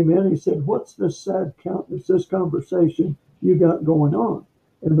 Amen. He said, what's this sad countenance, this conversation you got going on?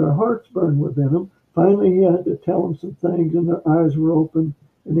 And their hearts burned within them. Finally, he had to tell them some things, and their eyes were open,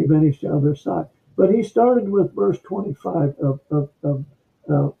 and he vanished out of their sight. But he started with verse 25 of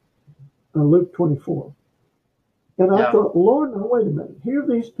Luke 24. And I thought, Lord, now wait a minute. Here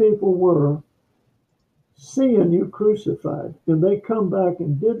these people were seeing you crucified, and they come back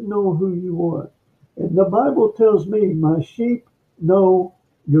and didn't know who you was. And the Bible tells me, my sheep know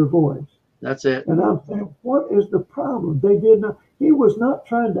your voice. That's it. And I'm saying, what is the problem? They did not. He was not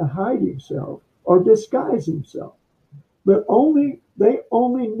trying to hide himself or disguise himself, but they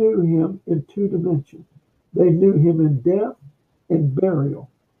only knew him in 2 dimensions. They knew him in death and burial.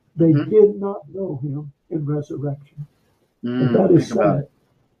 They did not know him in resurrection. And that is sad.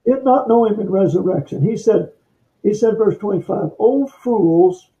 Did not know him in resurrection. He said, verse 25, "O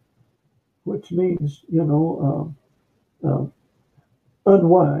fools," which means,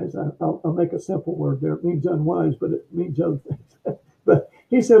 unwise. I'll make a simple word there. It means unwise, but it means other things. But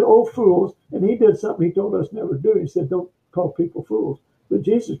he said, "O fools," and he did something he told us never to do. He said, don't call people fools. But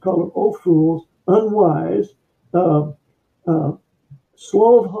Jesus called them, "O fools, unwise,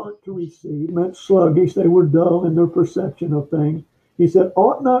 slow of heart to receive," meant sluggish. They were dull in their perception of things. He said,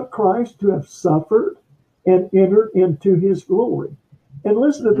 "Ought not Christ to have suffered and entered into his glory?" And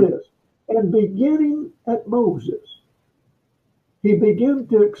listen to this. And beginning at Moses, he began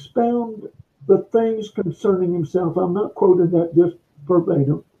to expound the things concerning himself. I'm not quoting that just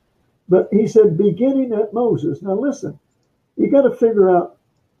verbatim, but he said, beginning at Moses. Now listen, you got to figure out,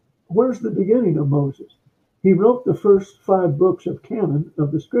 where's the beginning of Moses? He wrote the first 5 books of canon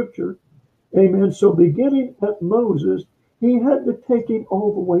of the scripture. Amen. So beginning at Moses, he had to take him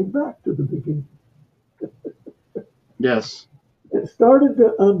all the way back to the beginning. Yes. It started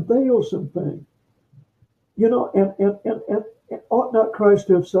to unveil some things. And ought not Christ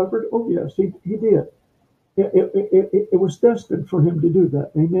to have suffered? Oh, yes, he did. It was destined for him to do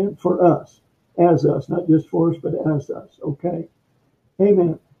that. Amen. For us, as us, not just for us, but as us. Okay.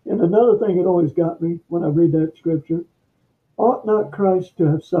 Amen. And another thing that always got me when I read that scripture, ought not Christ to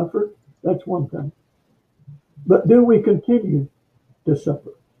have suffered? That's one thing. But do we continue to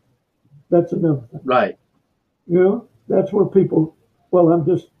suffer? That's another thing. Right. That's where people, well, I'm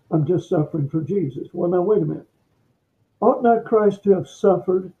just suffering for Jesus. Well, now wait a minute. Ought not Christ to have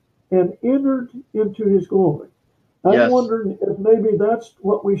suffered and entered into his glory? I'm wondering if maybe that's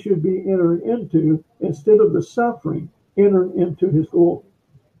what we should be entering into instead of the suffering, entering into his glory.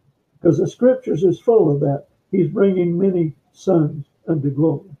 Because the scriptures is full of that. He's bringing many sons unto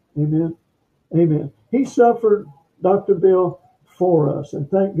glory. Amen. Amen. He suffered, Dr. Bill, for us, and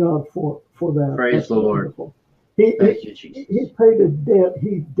thank God for that. Praise the Lord. Thank you, Jesus. He paid a debt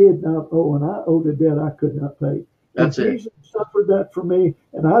he did not owe, and I owed a debt I could not pay. That's it. Jesus suffered that for me,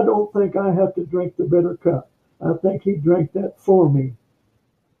 and I don't think I have to drink the bitter cup. I think he drank that for me,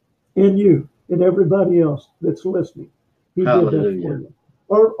 and you, and everybody else that's listening. He did that for you.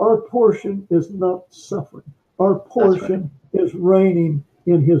 Our portion is not suffering. Our portion is reigning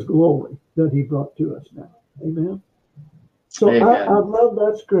in his glory. that he brought to us now. Amen. So Amen. I love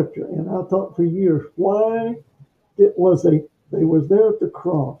that scripture, and I thought for years, why it was they was there at the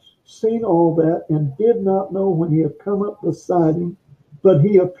cross, seen all that, and did not know when he had come up beside him, but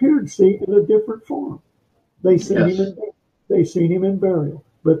he appeared, see, in a different form. They seen Yes. him in burial,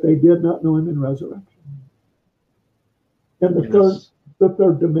 but they did not know him in resurrection. And Yes. the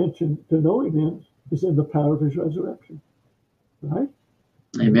third dimension to know him in is in the power of his resurrection. Right?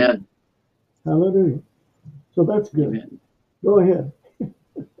 Amen. Hallelujah. So that's good. Amen. Go ahead.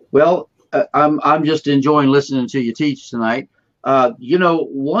 Well, I'm just enjoying listening to you teach tonight.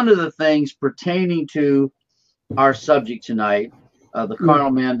 One of the things pertaining to our subject tonight, the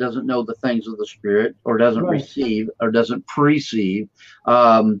carnal man doesn't know the things of the Spirit, or doesn't receive, or doesn't perceive.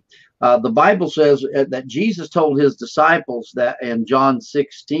 The Bible says that Jesus told his disciples that in John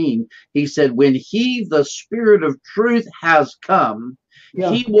 16, he said, when he, the Spirit of truth, has come,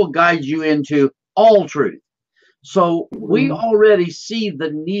 he will guide you into all truth. So we already see the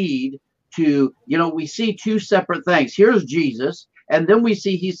need to, we see two separate things. Here's Jesus, and then we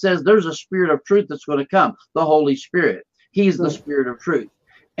see, he says, there's a Spirit of truth that's going to come, the Holy Spirit. He's the Spirit of truth,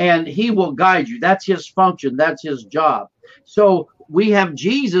 and he will guide you. That's his function. That's his job. So we have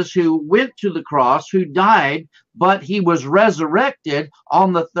Jesus, who went to the cross, who died, but he was resurrected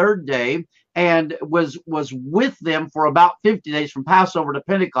on the third day, and was with them for about 50 days from Passover to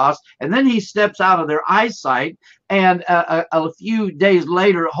Pentecost. And then he steps out of their eyesight, and a few days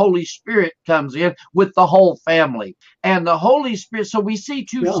later, Holy Spirit comes in with the whole family. And the Holy Spirit, so we see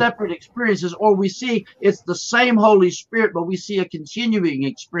two separate experiences, or we see it's the same Holy Spirit, but we see a continuing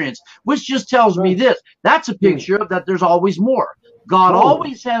experience, which just tells me this. That's a picture of that there's always more. God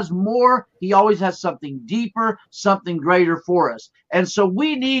always has more. He always has something deeper, something greater for us. And so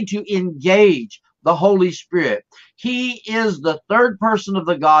we need to engage the Holy Spirit. He is the third person of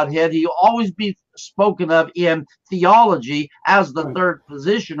the Godhead. He'll always be spoken of in theology as the third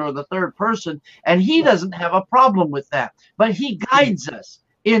position, or the third person. And he doesn't have a problem with that. But he guides us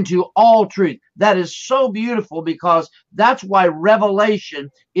into all truth. That is so beautiful, because that's why revelation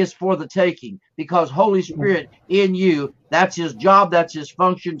is for the taking, because Holy Spirit in you, that's his job, that's his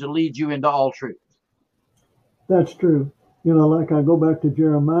function, to lead you into all truth. That's true. Like I go back to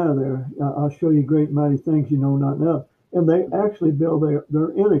Jeremiah there, I'll show you great and mighty things you know not now. And they actually, Bill,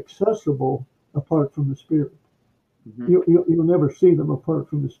 they're inaccessible apart from the Spirit. You'll never see them apart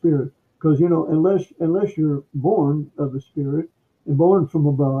from the Spirit, because unless you're born of the Spirit and born from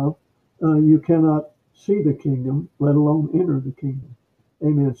above, you cannot see the kingdom, let alone enter the kingdom.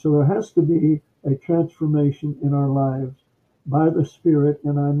 Amen. So there has to be a transformation in our lives by the Spirit,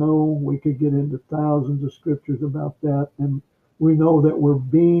 and I know we could get into thousands of scriptures about that, and we know that we're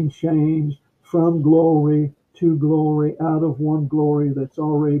being changed from glory to glory, out of one glory that's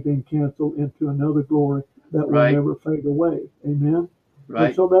already been canceled into another glory that will never fade away. Amen.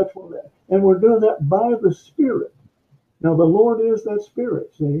 And so that's what and we're doing that by the Spirit. Now the Lord is that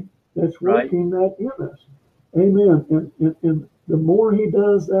Spirit, see, that's working that in us. Amen. And the more he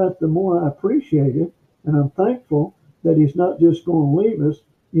does that, the more I appreciate it, and I'm thankful that he's not just going to leave us,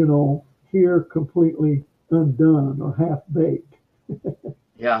 here completely undone or half-baked.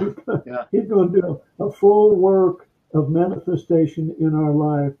 He's going to do a full work of manifestation in our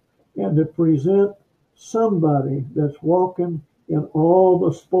life, and to present somebody that's walking in all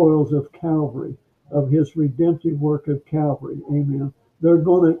the spoils of Calvary, of his redemptive work of Calvary. Amen. They're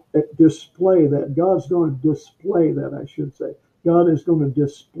going to display that. God's going to display that, I should say. God is going to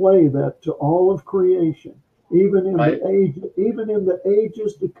display that to all of creation. Even in the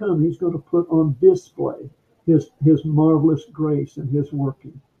ages to come, he's going to put on display his marvelous grace and his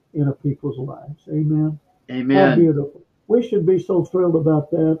working in a people's lives. Amen. Amen. How beautiful. We should be so thrilled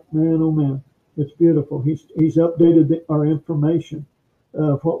about that. Man, oh man. It's beautiful. He's updated our information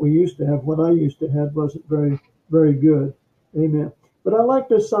of what we used to have. What I used to have wasn't very, very good. Amen. But I like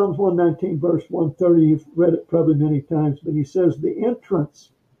this Psalms 119, verse 130. You've read it probably many times, but he says, the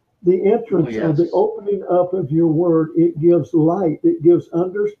entrance of the opening up of your word, it gives light, it gives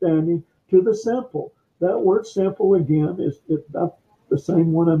understanding to the simple. That word simple, again, is not the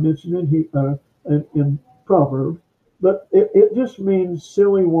same one I mentioned in Proverbs, but it just means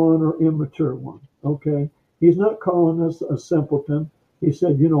silly one or immature one, okay? He's not calling us a simpleton. He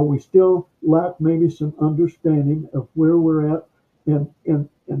said, we still lack maybe some understanding of where we're at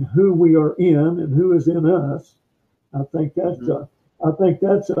and who we are in and who is in us. I think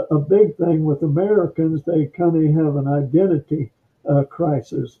that's a big thing with Americans. They kind of have an identity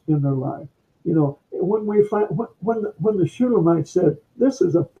crisis in their life. When we find when the Shulamite said, "This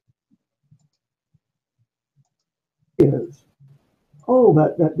is oh,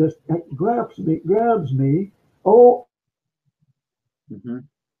 that grabs me. Oh, Hmm.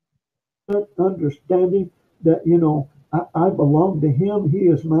 that understanding that, I belong to him, he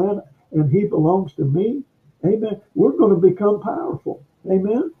is mine, and he belongs to me. Amen. We're going to become powerful.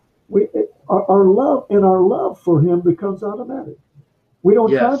 Amen. Our love and our love for him becomes automatic. We don't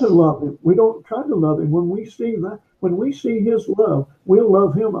try to Yes. love him. We don't try to love him. When we see that, when we see his love, we'll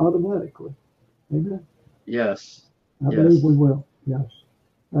love him automatically. Amen. Yes. I believe we Yes. will. Yes,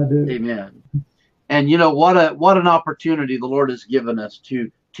 I do. Amen. And what an opportunity the Lord has given us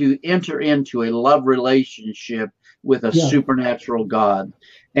to enter into a love relationship with a Yes. supernatural God.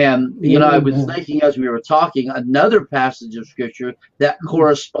 And I was Amen. thinking as we were talking, another passage of scripture that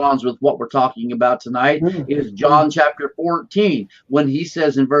corresponds with what we're talking about tonight Yeah. is Yeah. John chapter 14, when he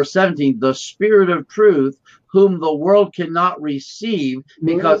says in verse 17, the Spirit of truth, whom the world cannot receive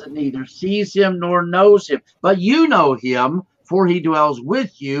Right. because it neither sees him nor knows him. But you know him, for he dwells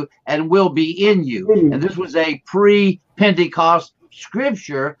with you and will be in you. And this was a pre-Pentecost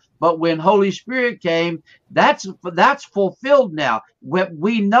scripture, but when Holy Spirit came, that's fulfilled now.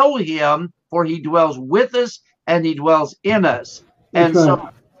 We know him, for he dwells with us and he dwells in us. That's And right. so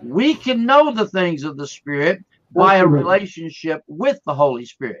we can know the things of the Spirit by a Absolutely. relationship with the Holy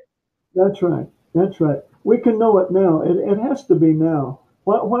Spirit. That's right. That's right. We can know it now. It has to be now.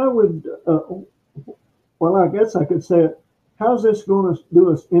 Why would, well, I guess I could say it. How's this going to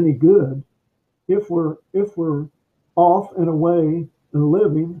do us any good if we're off and away and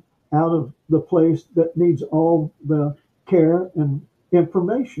living out of the place that needs all the care and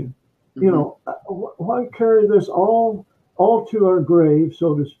information? Mm-hmm. Why carry this all to our grave,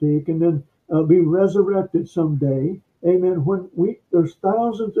 so to speak, and then be resurrected someday? Amen. When there's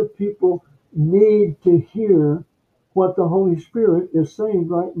thousands of people need to hear what the Holy Spirit is saying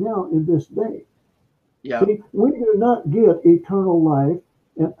right now in this day. Yeah, See, we do not get eternal life,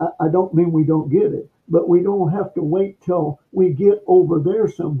 and I don't mean we don't get it, but we don't have to wait till we get over there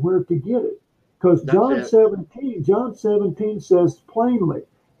somewhere to get it. Because that's John it. 17, John 17 says plainly,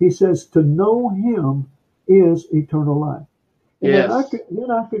 he says, to know him is eternal life. And Yes,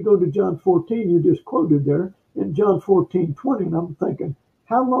 then I could go to John 14, you just quoted there, in John 14:20, and I'm thinking,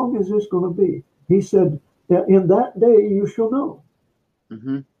 how long is this going to be? He said, in that day you shall know,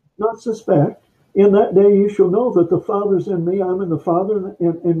 mm-hmm. not suspect. In that day you shall know that the Father's in me, I'm in the Father,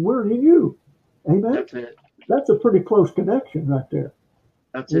 and we're in you. Amen. That's it. That's a pretty close connection right there.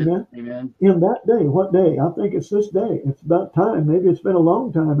 That's it. Amen. Amen. In that day, what day? I think it's this day. It's about time. Maybe it's been a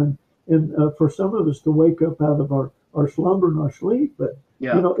long time, and for some of us to wake up out of our slumber and our sleep. But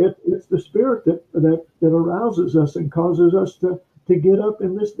Yeah, it's the Spirit that arouses us and causes us to get up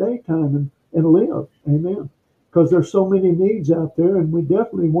in this daytime and live. Amen. Because there's so many needs out there, and we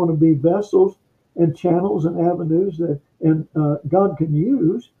definitely want to be vessels and channels and avenues that and God can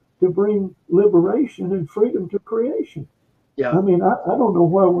use to bring liberation and freedom to creation. yeah. I mean, I don't know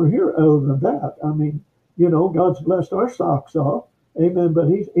why we're here other than that. I mean, God's blessed our socks off. Amen. But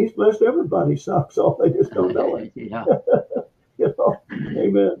he's blessed everybody's socks off. They just don't know it. Yeah. you know.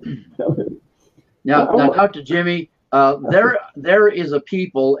 Amen. I, Now, I, Dr. Jimmie, there is a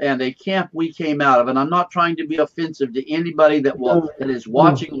people and a camp we came out of, and I'm not trying to be offensive to anybody that is no,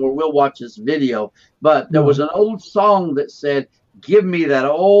 watching or will watch this video, but there was no. an old song that said, "Give me that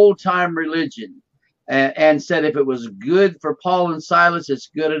old time religion," and said if it was good for Paul and Silas, it's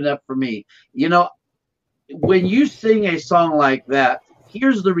good enough for me. You know, when you sing a song like that,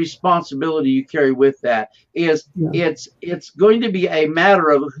 here's the responsibility you carry with that is Yeah, it's going to be a matter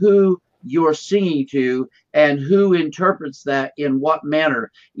of who you're singing to and who interprets that in what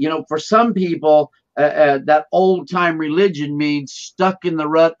manner. For some people, that old time religion means stuck in the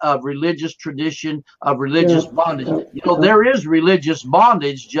rut of religious tradition, of yeah, religious bondage. yeah, yeah. There is religious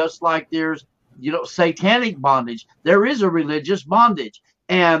bondage, just like there's satanic bondage. There is a religious bondage,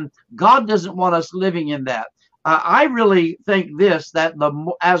 and God doesn't want us living in that. I really think this, that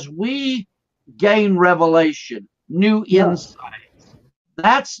as we gain revelation, new Yeah. insights,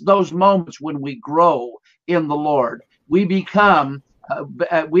 that's those moments when we grow in the Lord. We become,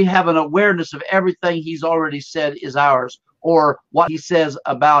 we have an awareness of everything He's already said is ours, or what He says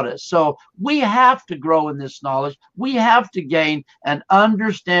about us. So we have to grow in this knowledge. We have to gain an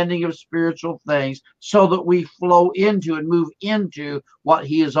understanding of spiritual things so that we flow into and move into what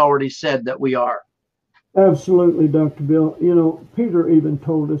He has already said that we are. Absolutely, Dr. Bill. Peter even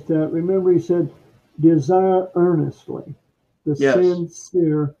told us that. Remember, he said, desire earnestly the Yes,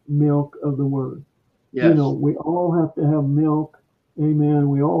 sincere milk of the word. yes, We all have to have milk. Amen.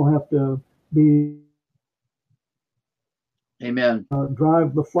 We all have to be amen.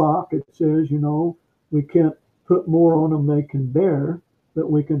 drive the flock. It says, we can't put more on them they can bear, but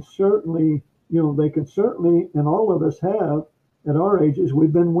we can certainly, they can certainly, and all of us have, at our ages,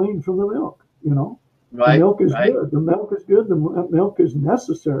 we've been weaned from the milk, The Right. milk is Right. good. The milk is good. The milk is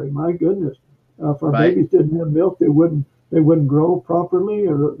necessary. My goodness. If our Right. babies didn't have milk, they wouldn't grow properly,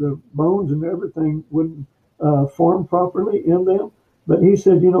 or the bones and everything wouldn't form properly in them. But he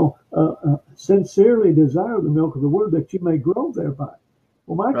said, sincerely desire the milk of the word that you may grow thereby.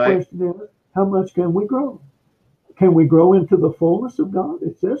 Well, my Right. question is, how much can we grow? Can we grow into the fullness of God?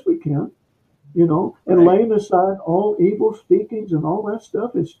 It says we can, and Right. laying aside all evil speakings and all that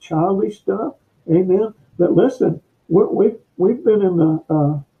stuff. It's childish stuff. Amen. But listen, we've been in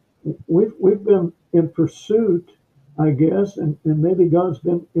the we've been in pursuit, I guess, and maybe God's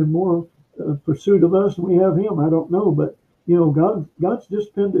been in more pursuit of us than we have Him. I don't know, but God's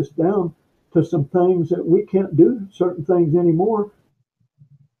just pinned us down to some things that we can't do certain things anymore.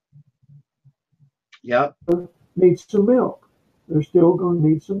 Yep. Need some milk. They're still going to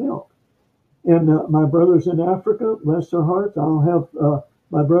need some milk. And my brothers in Africa, bless their hearts, I'll have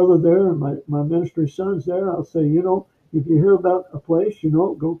my brother there and my ministry sons there. I'll say, if you hear about a place,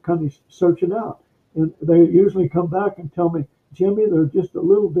 go kind of search it out. And they usually come back and tell me, Jimmy, they're just a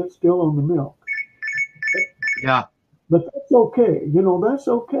little bit still on the milk. Yeah. But that's okay. That's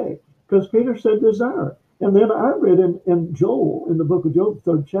okay. Because Peter said desire. And then I read in Joel, in the book of Joel,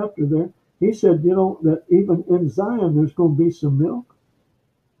 the 3rd chapter there, he said, that even in Zion, there's going to be some milk.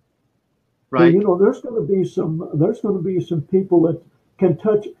 Right. So, there's going to be some people that can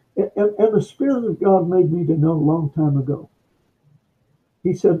touch, and the Spirit of God made me to know a long time ago.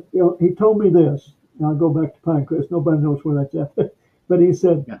 He said, he told me this. Now I'll go back to Pinecrest. Nobody knows where that's at. But he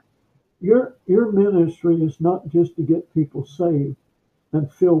said, Yeah. your ministry is not just to get people saved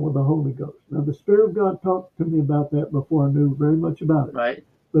and filled with the Holy Ghost. Now the Spirit of God talked to me about that before I knew very much about it. Right.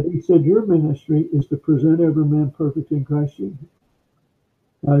 But he said, your ministry is to present every man perfect in Christ Jesus.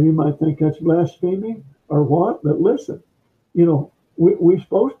 Now you might think that's blasphemy or what, but listen, we're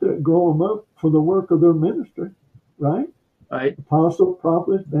supposed to grow them up for the work of their ministry, right? Right. Apostle,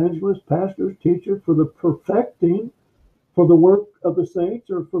 prophet, evangelist, pastors, teacher, for the perfecting, for the work of the saints,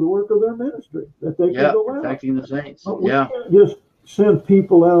 or for the work of their ministry, that they can go out. Perfecting the saints. But we can't just send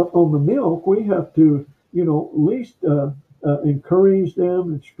people out on the milk. We have to, at least encourage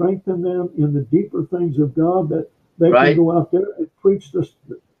them and strengthen them in the deeper things of God, that they can go out there and preach the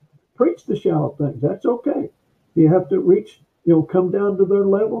shallow things. That's okay. You have to reach, come down to their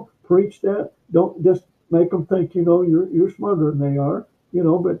level, preach that. Don't just make them think, you're smarter than they are,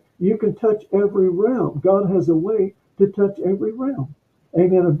 but you can touch every realm. God has a way to touch every realm.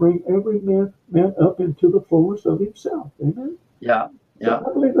 Amen. And bring every man up into the fullness of himself. Amen. Yeah. Yeah. So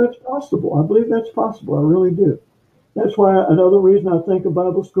I believe that's possible. I really do. That's why another reason I think a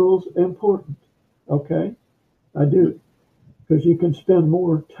Bible school is important. Okay. I do. Because you can spend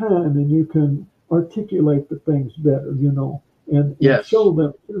more time and you can articulate the things better, and show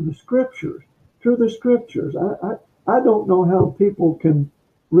them through the scriptures. I don't know how people can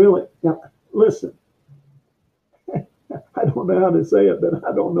really, now, listen, I don't know how to say it, but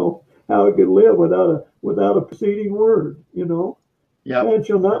I don't know how I could live without a preceding word, Yeah. Man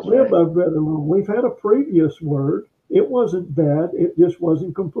shall not live by bread alone. We've had a previous word. It wasn't bad. It just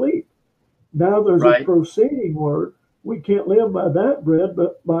wasn't complete. Now there's a proceeding word. We can't live by that bread,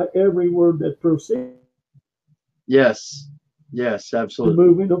 but by every word that proceeds. Yes. Yes, absolutely. The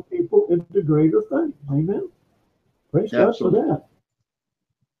moving of people into greater things. Amen. Praise God for that.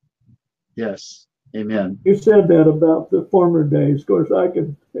 Yes. Amen. You said that about the former days. Of course, I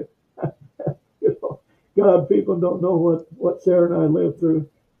can, God, people don't know what Sarah and I lived through.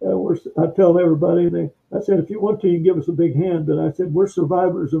 I tell everybody, I said, if you want to, you can give us a big hand. But I said, we're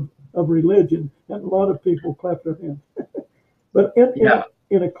survivors of religion. And a lot of people clap their hands. But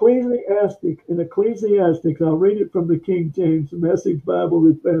in Ecclesiastes, I'll read it from the King James. The Message Bible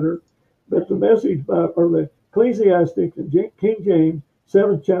is better. But the Message Bible, or the Ecclesiastes in King James,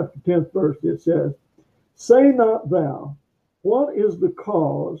 7th chapter, 10th verse, it says, say not thou, what is the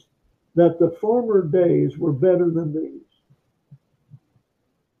cause that the former days were better than these?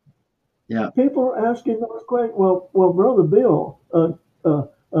 Yeah. People are asking those questions. Well, Brother Bill,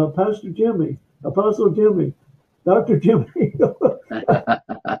 Pastor Jimmie, Apostle Jimmie, Dr. Jimmie.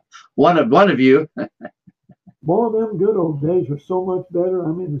 one of you. Boy, them good old days were so much better.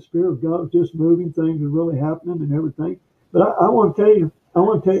 I mean, the Spirit of God was just moving, things were really happening and everything. But I want to tell you,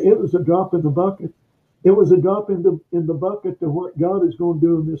 it was a drop in the bucket. It was a drop in the bucket to what God is going to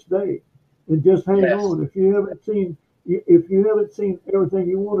do in this day. And just hang on. If you haven't seen everything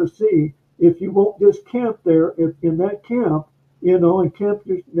you want to see, if you won't just camp there in that camp, and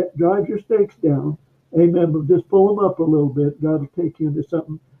drive your stakes down, Amen. But just pull them up a little bit. God will take you into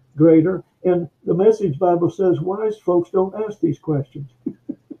something greater. And the Message Bible says wise folks don't ask these questions.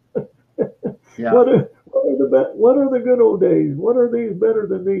 Yeah. What are the good old days? What are these better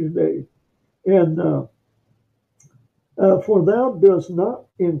than these days? And for thou dost not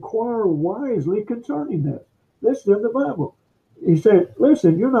inquire wisely concerning this. This is in the Bible. He said,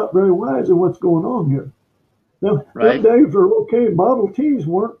 listen, you're not very wise in what's going on here. Now, Right. them days are okay. Model Ts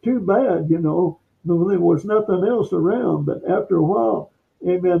weren't too bad, you know. There was nothing else around. But after a while,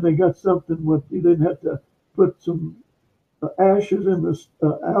 amen, they got something with, you didn't have to put some ashes in the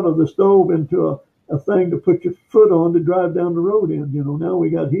out of the stove into a thing to put your foot on to drive down the road in. You know, now we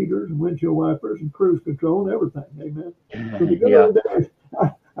got heaters and windshield wipers and cruise control and everything. Amen. So the good Yeah. old days,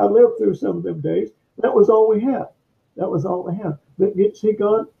 I lived through some of them days. That was all we had. That was all we had. But see,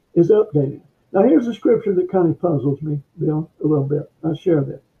 God is updating. Now, here's a scripture that kind of puzzles me, Bill, a little bit. I'll share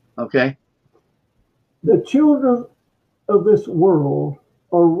this. Okay. The children of this world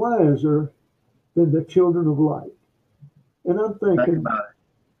are wiser than the children of light. And I'm Think thinking, about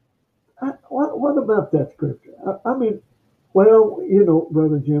it. what about that scripture? I mean, well, you know,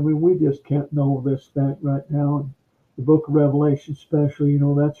 Brother Jimmy, we just can't know this fact right now. And the book of Revelation, especially, you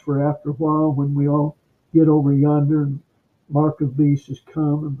know, that's for after a while when we all get over yonder and mark of the beast has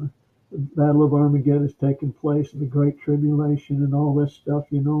come and the battle of Armageddon has taken place and the great tribulation and all this stuff,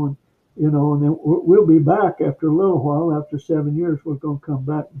 you know, and then we'll be back after a little while. After 7 years, we're going to come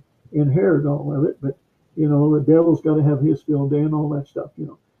back and inherit all of it. But, you know, the devil's got to have his field day and all that stuff, you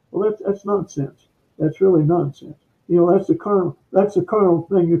know. Well, that's nonsense. That's really nonsense. You know, that's the carnal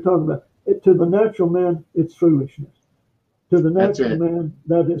thing you're talking about. To the natural man, it's foolishness. To the natural man,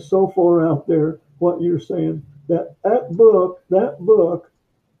 that is so far out there, what you're saying, that book,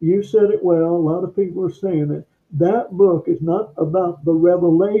 you said it well, a lot of people are saying it, that book is not about the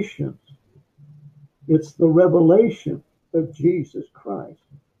revelations. It's the revelation of Jesus Christ.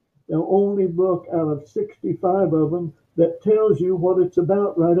 The only book out of 65 of them that tells you what it's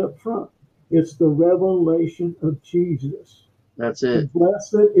about right up front. It's the revelation of Jesus. That's it. And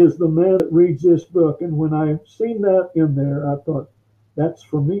blessed is the man that reads this book. And when I seen that in there, I thought, that's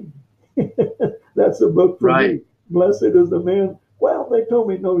for me. That's a book for me. Blessed is the man. Well, they told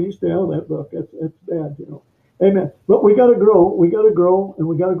me, no, you stay out of that book. That's bad, you know. Amen. But we got to grow. We got to grow, and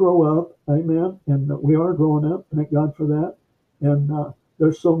we got to grow up. Amen. And we are growing up. Thank God for that. And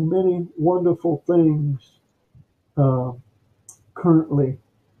there's so many wonderful things currently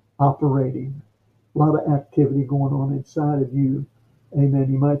operating. A lot of activity going on inside of you.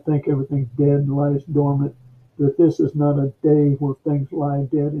 Amen. You might think everything's dead and lies dormant, but this is not a day where things lie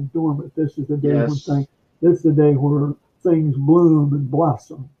dead and dormant. This is the day this is the day where things bloom and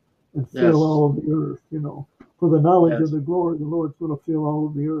blossom and fill all of the earth, you know. For the knowledge of the glory of the Lord is going to fill all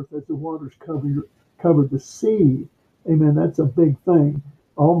of the earth as the waters covered the sea. Amen. That's a big thing.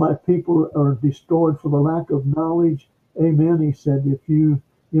 All my people are destroyed for the lack of knowledge. Amen. He said, if you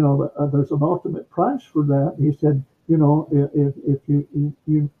know, there's an ultimate price for that. He said, you know, if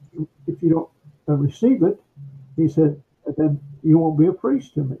you don't receive it, he said, then you won't be a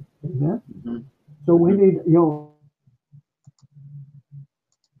priest to me. Amen. Mm-hmm. So we need, you know,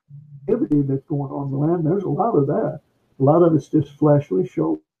 activity that's going on in the land. There's a lot of that. A lot of it's just fleshly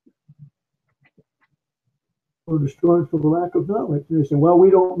show. We're destroyed for the lack of knowledge. And they say, well, we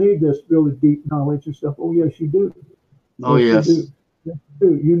don't need this really deep knowledge and stuff. Oh, yes, you do. Oh, yes. You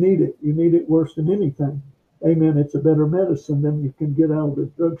do. You need it. You need it worse than anything. Amen. It's a better medicine than you can get out of the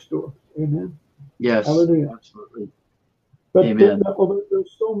drugstore. Amen. Yes. Hallelujah. Absolutely. But Amen.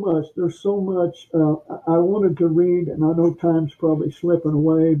 There's so much. There's so much. I wanted to read, and I know time's probably slipping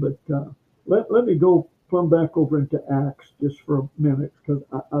away, but let me go plumb back over into Acts just for a minute, because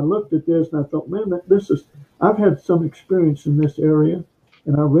I looked at this and I thought, man, I've had some experience in this area,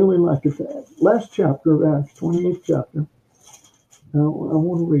 and I really like it. Last chapter of Acts, 28th chapter. Now, I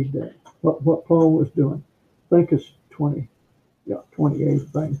want to read that, what Paul was doing. I think it's 28,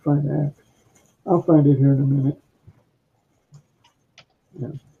 if I can find Acts. I'll find it here in a minute.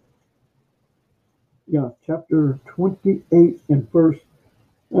 Yeah, chapter 28 and verse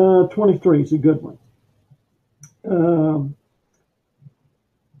 23 is a good one.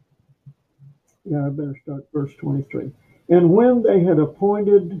 I better start verse 23. And when they had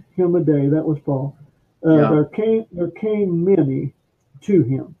appointed him a day, that was Paul, there came many to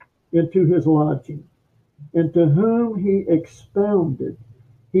him into his lodging, and to whom he expounded.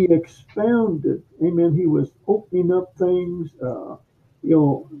 Amen. He was opening up things,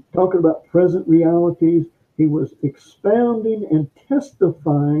 talking about present realities. He was expounding and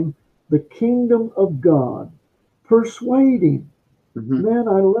testifying the kingdom of God, persuading Hmm. Man,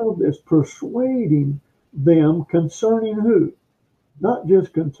 I love this. Persuading them concerning who? Not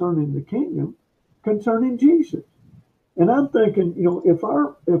just concerning the kingdom, concerning Jesus. And I'm thinking, if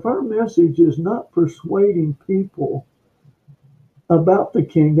our message is not persuading people about the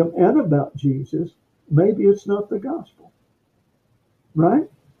kingdom and about Jesus, maybe it's not the gospel, right?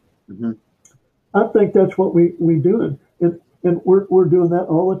 Hmm. I think that's what we doing, and we're doing that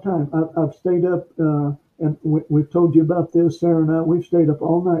all the time. I've stayed up, and we've told you about this, Sarah and I. We've stayed up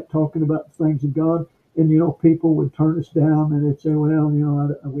all night talking about the things of God, and people would turn us down, and they'd say, "Well,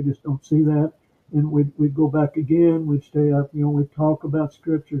 we just don't see that." And we'd go back again. We'd stay up, we'd talk about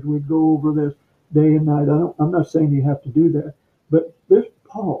scriptures. We'd go over this day and night. I'm not saying you have to do that, but this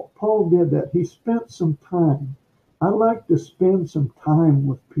Paul did that. He spent some time. I like to spend some time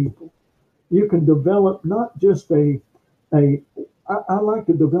with people. You can develop not just a I like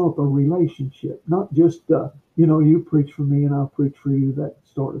to develop a relationship, not just you preach for me and I'll preach for you, that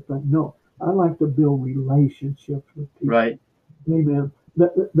sort of thing. No, I like to build relationships with people. Right. Amen.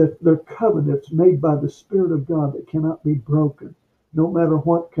 That they're covenants made by the Spirit of God that cannot be broken. No matter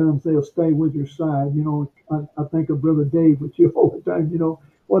what comes, they'll stay with your side. I think of Brother Dave with you all the time.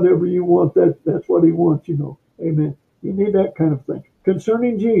 Whatever you want, that's what he wants. Amen. You need that kind of thing.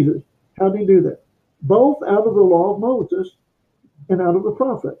 Concerning Jesus, how did he do that? Both out of the law of Moses and out of the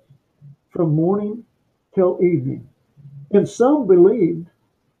prophets, from morning till evening. And some believed,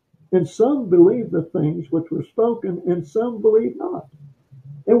 the things which were spoken, and some believed not.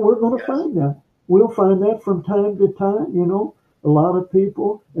 And we're going to Yes. find that. We'll find that from time to time. A lot of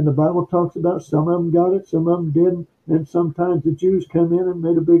people, and the Bible talks about some of them got it, some of them didn't. And sometimes the Jews come in and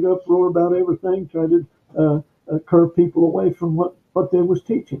made a big uproar about everything, tried to curve people away from what they was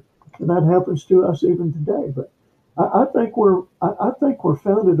teaching. And that happens to us even today. But I think we're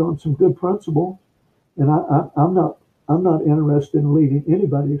founded on some good principles, and I'm not interested in leading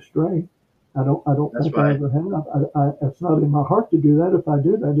anybody astray. I don't That's think I right. ever have. It's not in my heart to do that. If I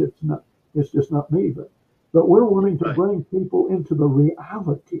do that, it's just not me. But we're wanting to Right. bring people into the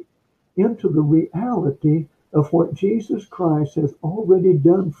reality of what Jesus Christ has already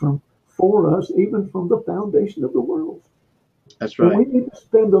done for us, even from the foundation of the world. That's And right. we need to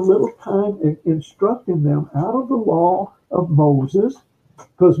spend a little time instructing them out of the law of Moses,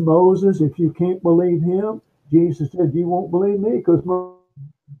 because Moses, if you can't believe him, Jesus said, you won't believe me, because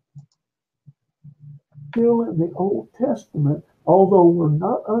still in the Old Testament, although we're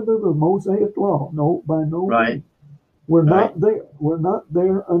not under the Mosaic law, no, by no Right. means. We're Right. not there. We're not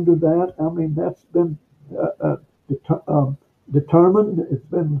there under that. I mean, that's been uh, uh, determined. It's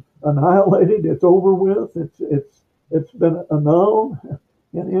been annihilated. It's over with. It's been annulled.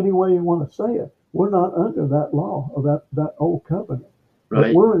 In any way you want to say it, we're not under that law of that old covenant, but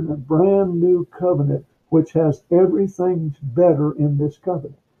Right. we're in a brand new covenant, which has everything better in this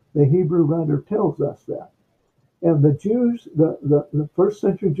covenant. The Hebrew writer tells us that. And the Jews, the first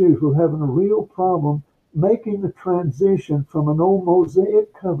century Jews, were having a real problem making the transition from an old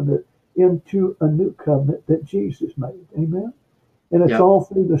Mosaic covenant into a new covenant that Jesus made. Amen. And it's Yep. all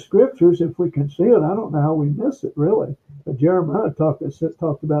through the scriptures. If we can see it, I don't know how we miss it, really. But Jeremiah talked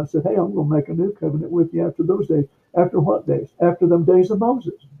about it, said, hey, I'm going to make a new covenant with you after those days. After what days? After them days of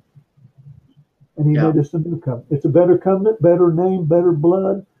Moses. And he Yeah. made us a new covenant. It's a better covenant, better name, better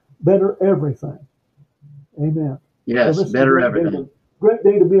blood, better everything. Amen. So Yes. this is a Better great everything.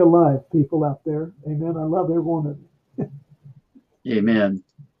 day to be alive, people out there. Amen. I love every one of you. Amen.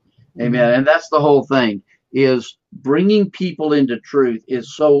 Amen. Amen. And that's the whole thing, is bringing people into truth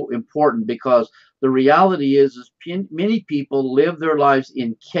is so important, because the reality is many people live their lives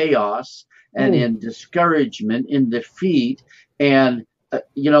in chaos and Oh, in discouragement, in defeat. And,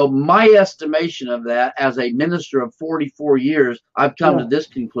 my estimation of that as a minister of 44 years, I've come to yeah. this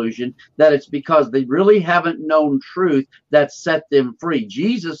conclusion that it's because they really haven't known truth that set them free.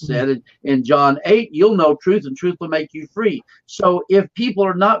 Jesus Mm. said in John 8, you'll know truth and truth will make you free. So if people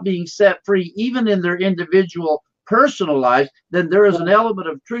are not being set free, even in their individual personal lives, then there is an Right. element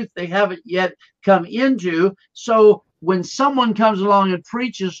of truth they haven't yet come into. So when someone comes along and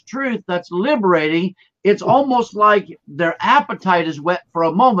preaches truth that's liberating, it's almost like their appetite is whet for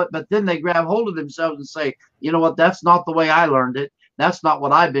a moment, but then they grab hold of themselves and say, you know what, that's not the way I learned it. That's not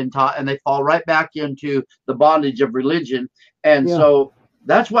what I've been taught. And they fall right back into the bondage of religion. And Yeah. so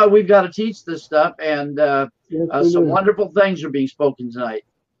that's why we've got to teach this stuff. And Yes, we some do. wonderful things are being spoken tonight.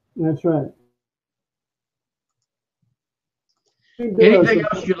 That's right. He does Anything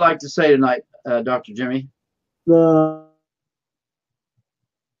else you'd like to say tonight, Dr. Jimmie? the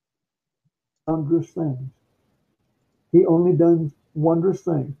wondrous things. He only done wondrous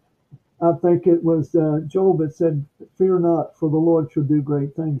things. I think it was Job that said, "Fear not, for the Lord shall do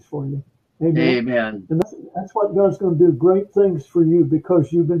great things for you." Amen. Amen. And that's what God's going to do, great things for you,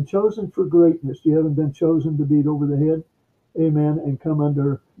 because you've been chosen for greatness. You haven't been chosen to beat over the head. Amen. And come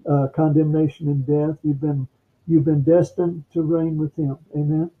under condemnation and death. You've been destined to reign with Him.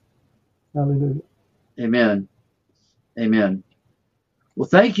 Amen. Hallelujah. Amen. Amen. Well,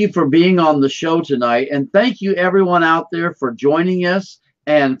 thank you for being on the show tonight. And thank you, everyone out there, for joining us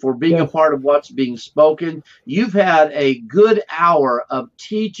and for being a part of what's being spoken. You've had a good hour of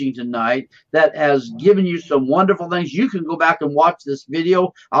teaching tonight that has given you some wonderful things. You can go back and watch this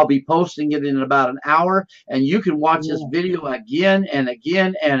video. I'll be posting it in about an hour, and you can watch this video again and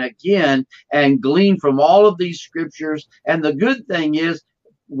again and again and glean from all of these scriptures. And the good thing is,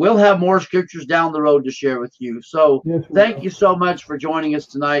 we'll have more scriptures down the road to share with you. So thank you so much for joining us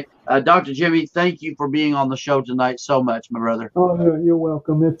tonight. Dr. Jimmie, thank you for being on the show tonight so much, my brother. Oh, you're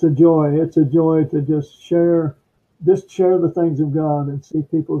welcome. It's a joy. It's a joy to just share the things of God and see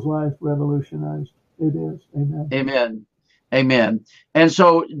people's lives revolutionized. It is. Amen. Amen. Amen. And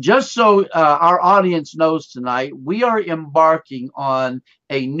so just so our audience knows tonight, we are embarking on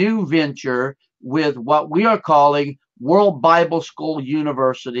a new venture with what we are calling World Bible School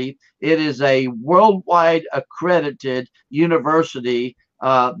University. It is a worldwide accredited university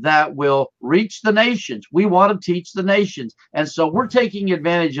that will reach the nations. We want to teach the nations. And so we're taking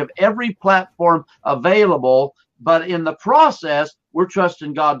advantage of every platform available, but in the process, we're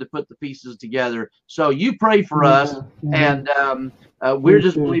trusting God to put the pieces together. So you pray for us, and we're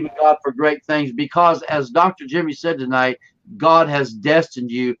just believing God for great things, because as Dr. Jimmie said tonight, God has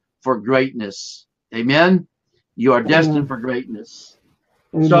destined you for greatness. Amen. You are destined for greatness.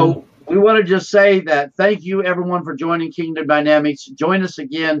 So we want to just say that thank you, everyone, for joining Kingdom Dynamics. Join us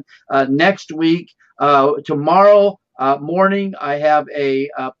again next week. Tomorrow morning, I have a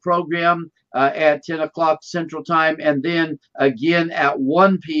program at 10 o'clock Central Time, and then again at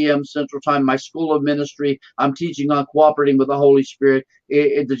 1 p.m. Central Time, my School of Ministry. I'm teaching on cooperating with the Holy Spirit.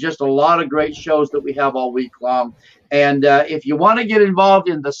 There's just a lot of great shows that we have all week long. And if you want to get involved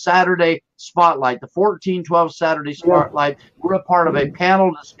in the Saturday Spotlight, the 1412 Saturday Spotlight, we're a part of a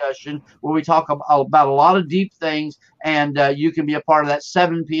panel discussion where we talk about a lot of deep things, and you can be a part of that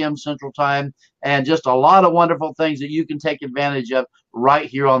 7 p.m. Central Time, and just a lot of wonderful things that you can take advantage of right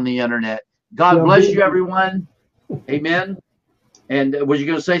here on the internet. God bless you, everyone. Amen. And was you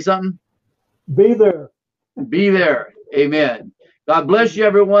going to say something? Be there. Be there. Amen. God bless you,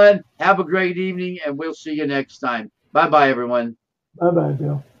 everyone. Have a great evening, and we'll see you next time. Bye-bye, everyone. Bye-bye,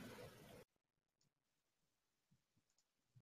 Bill.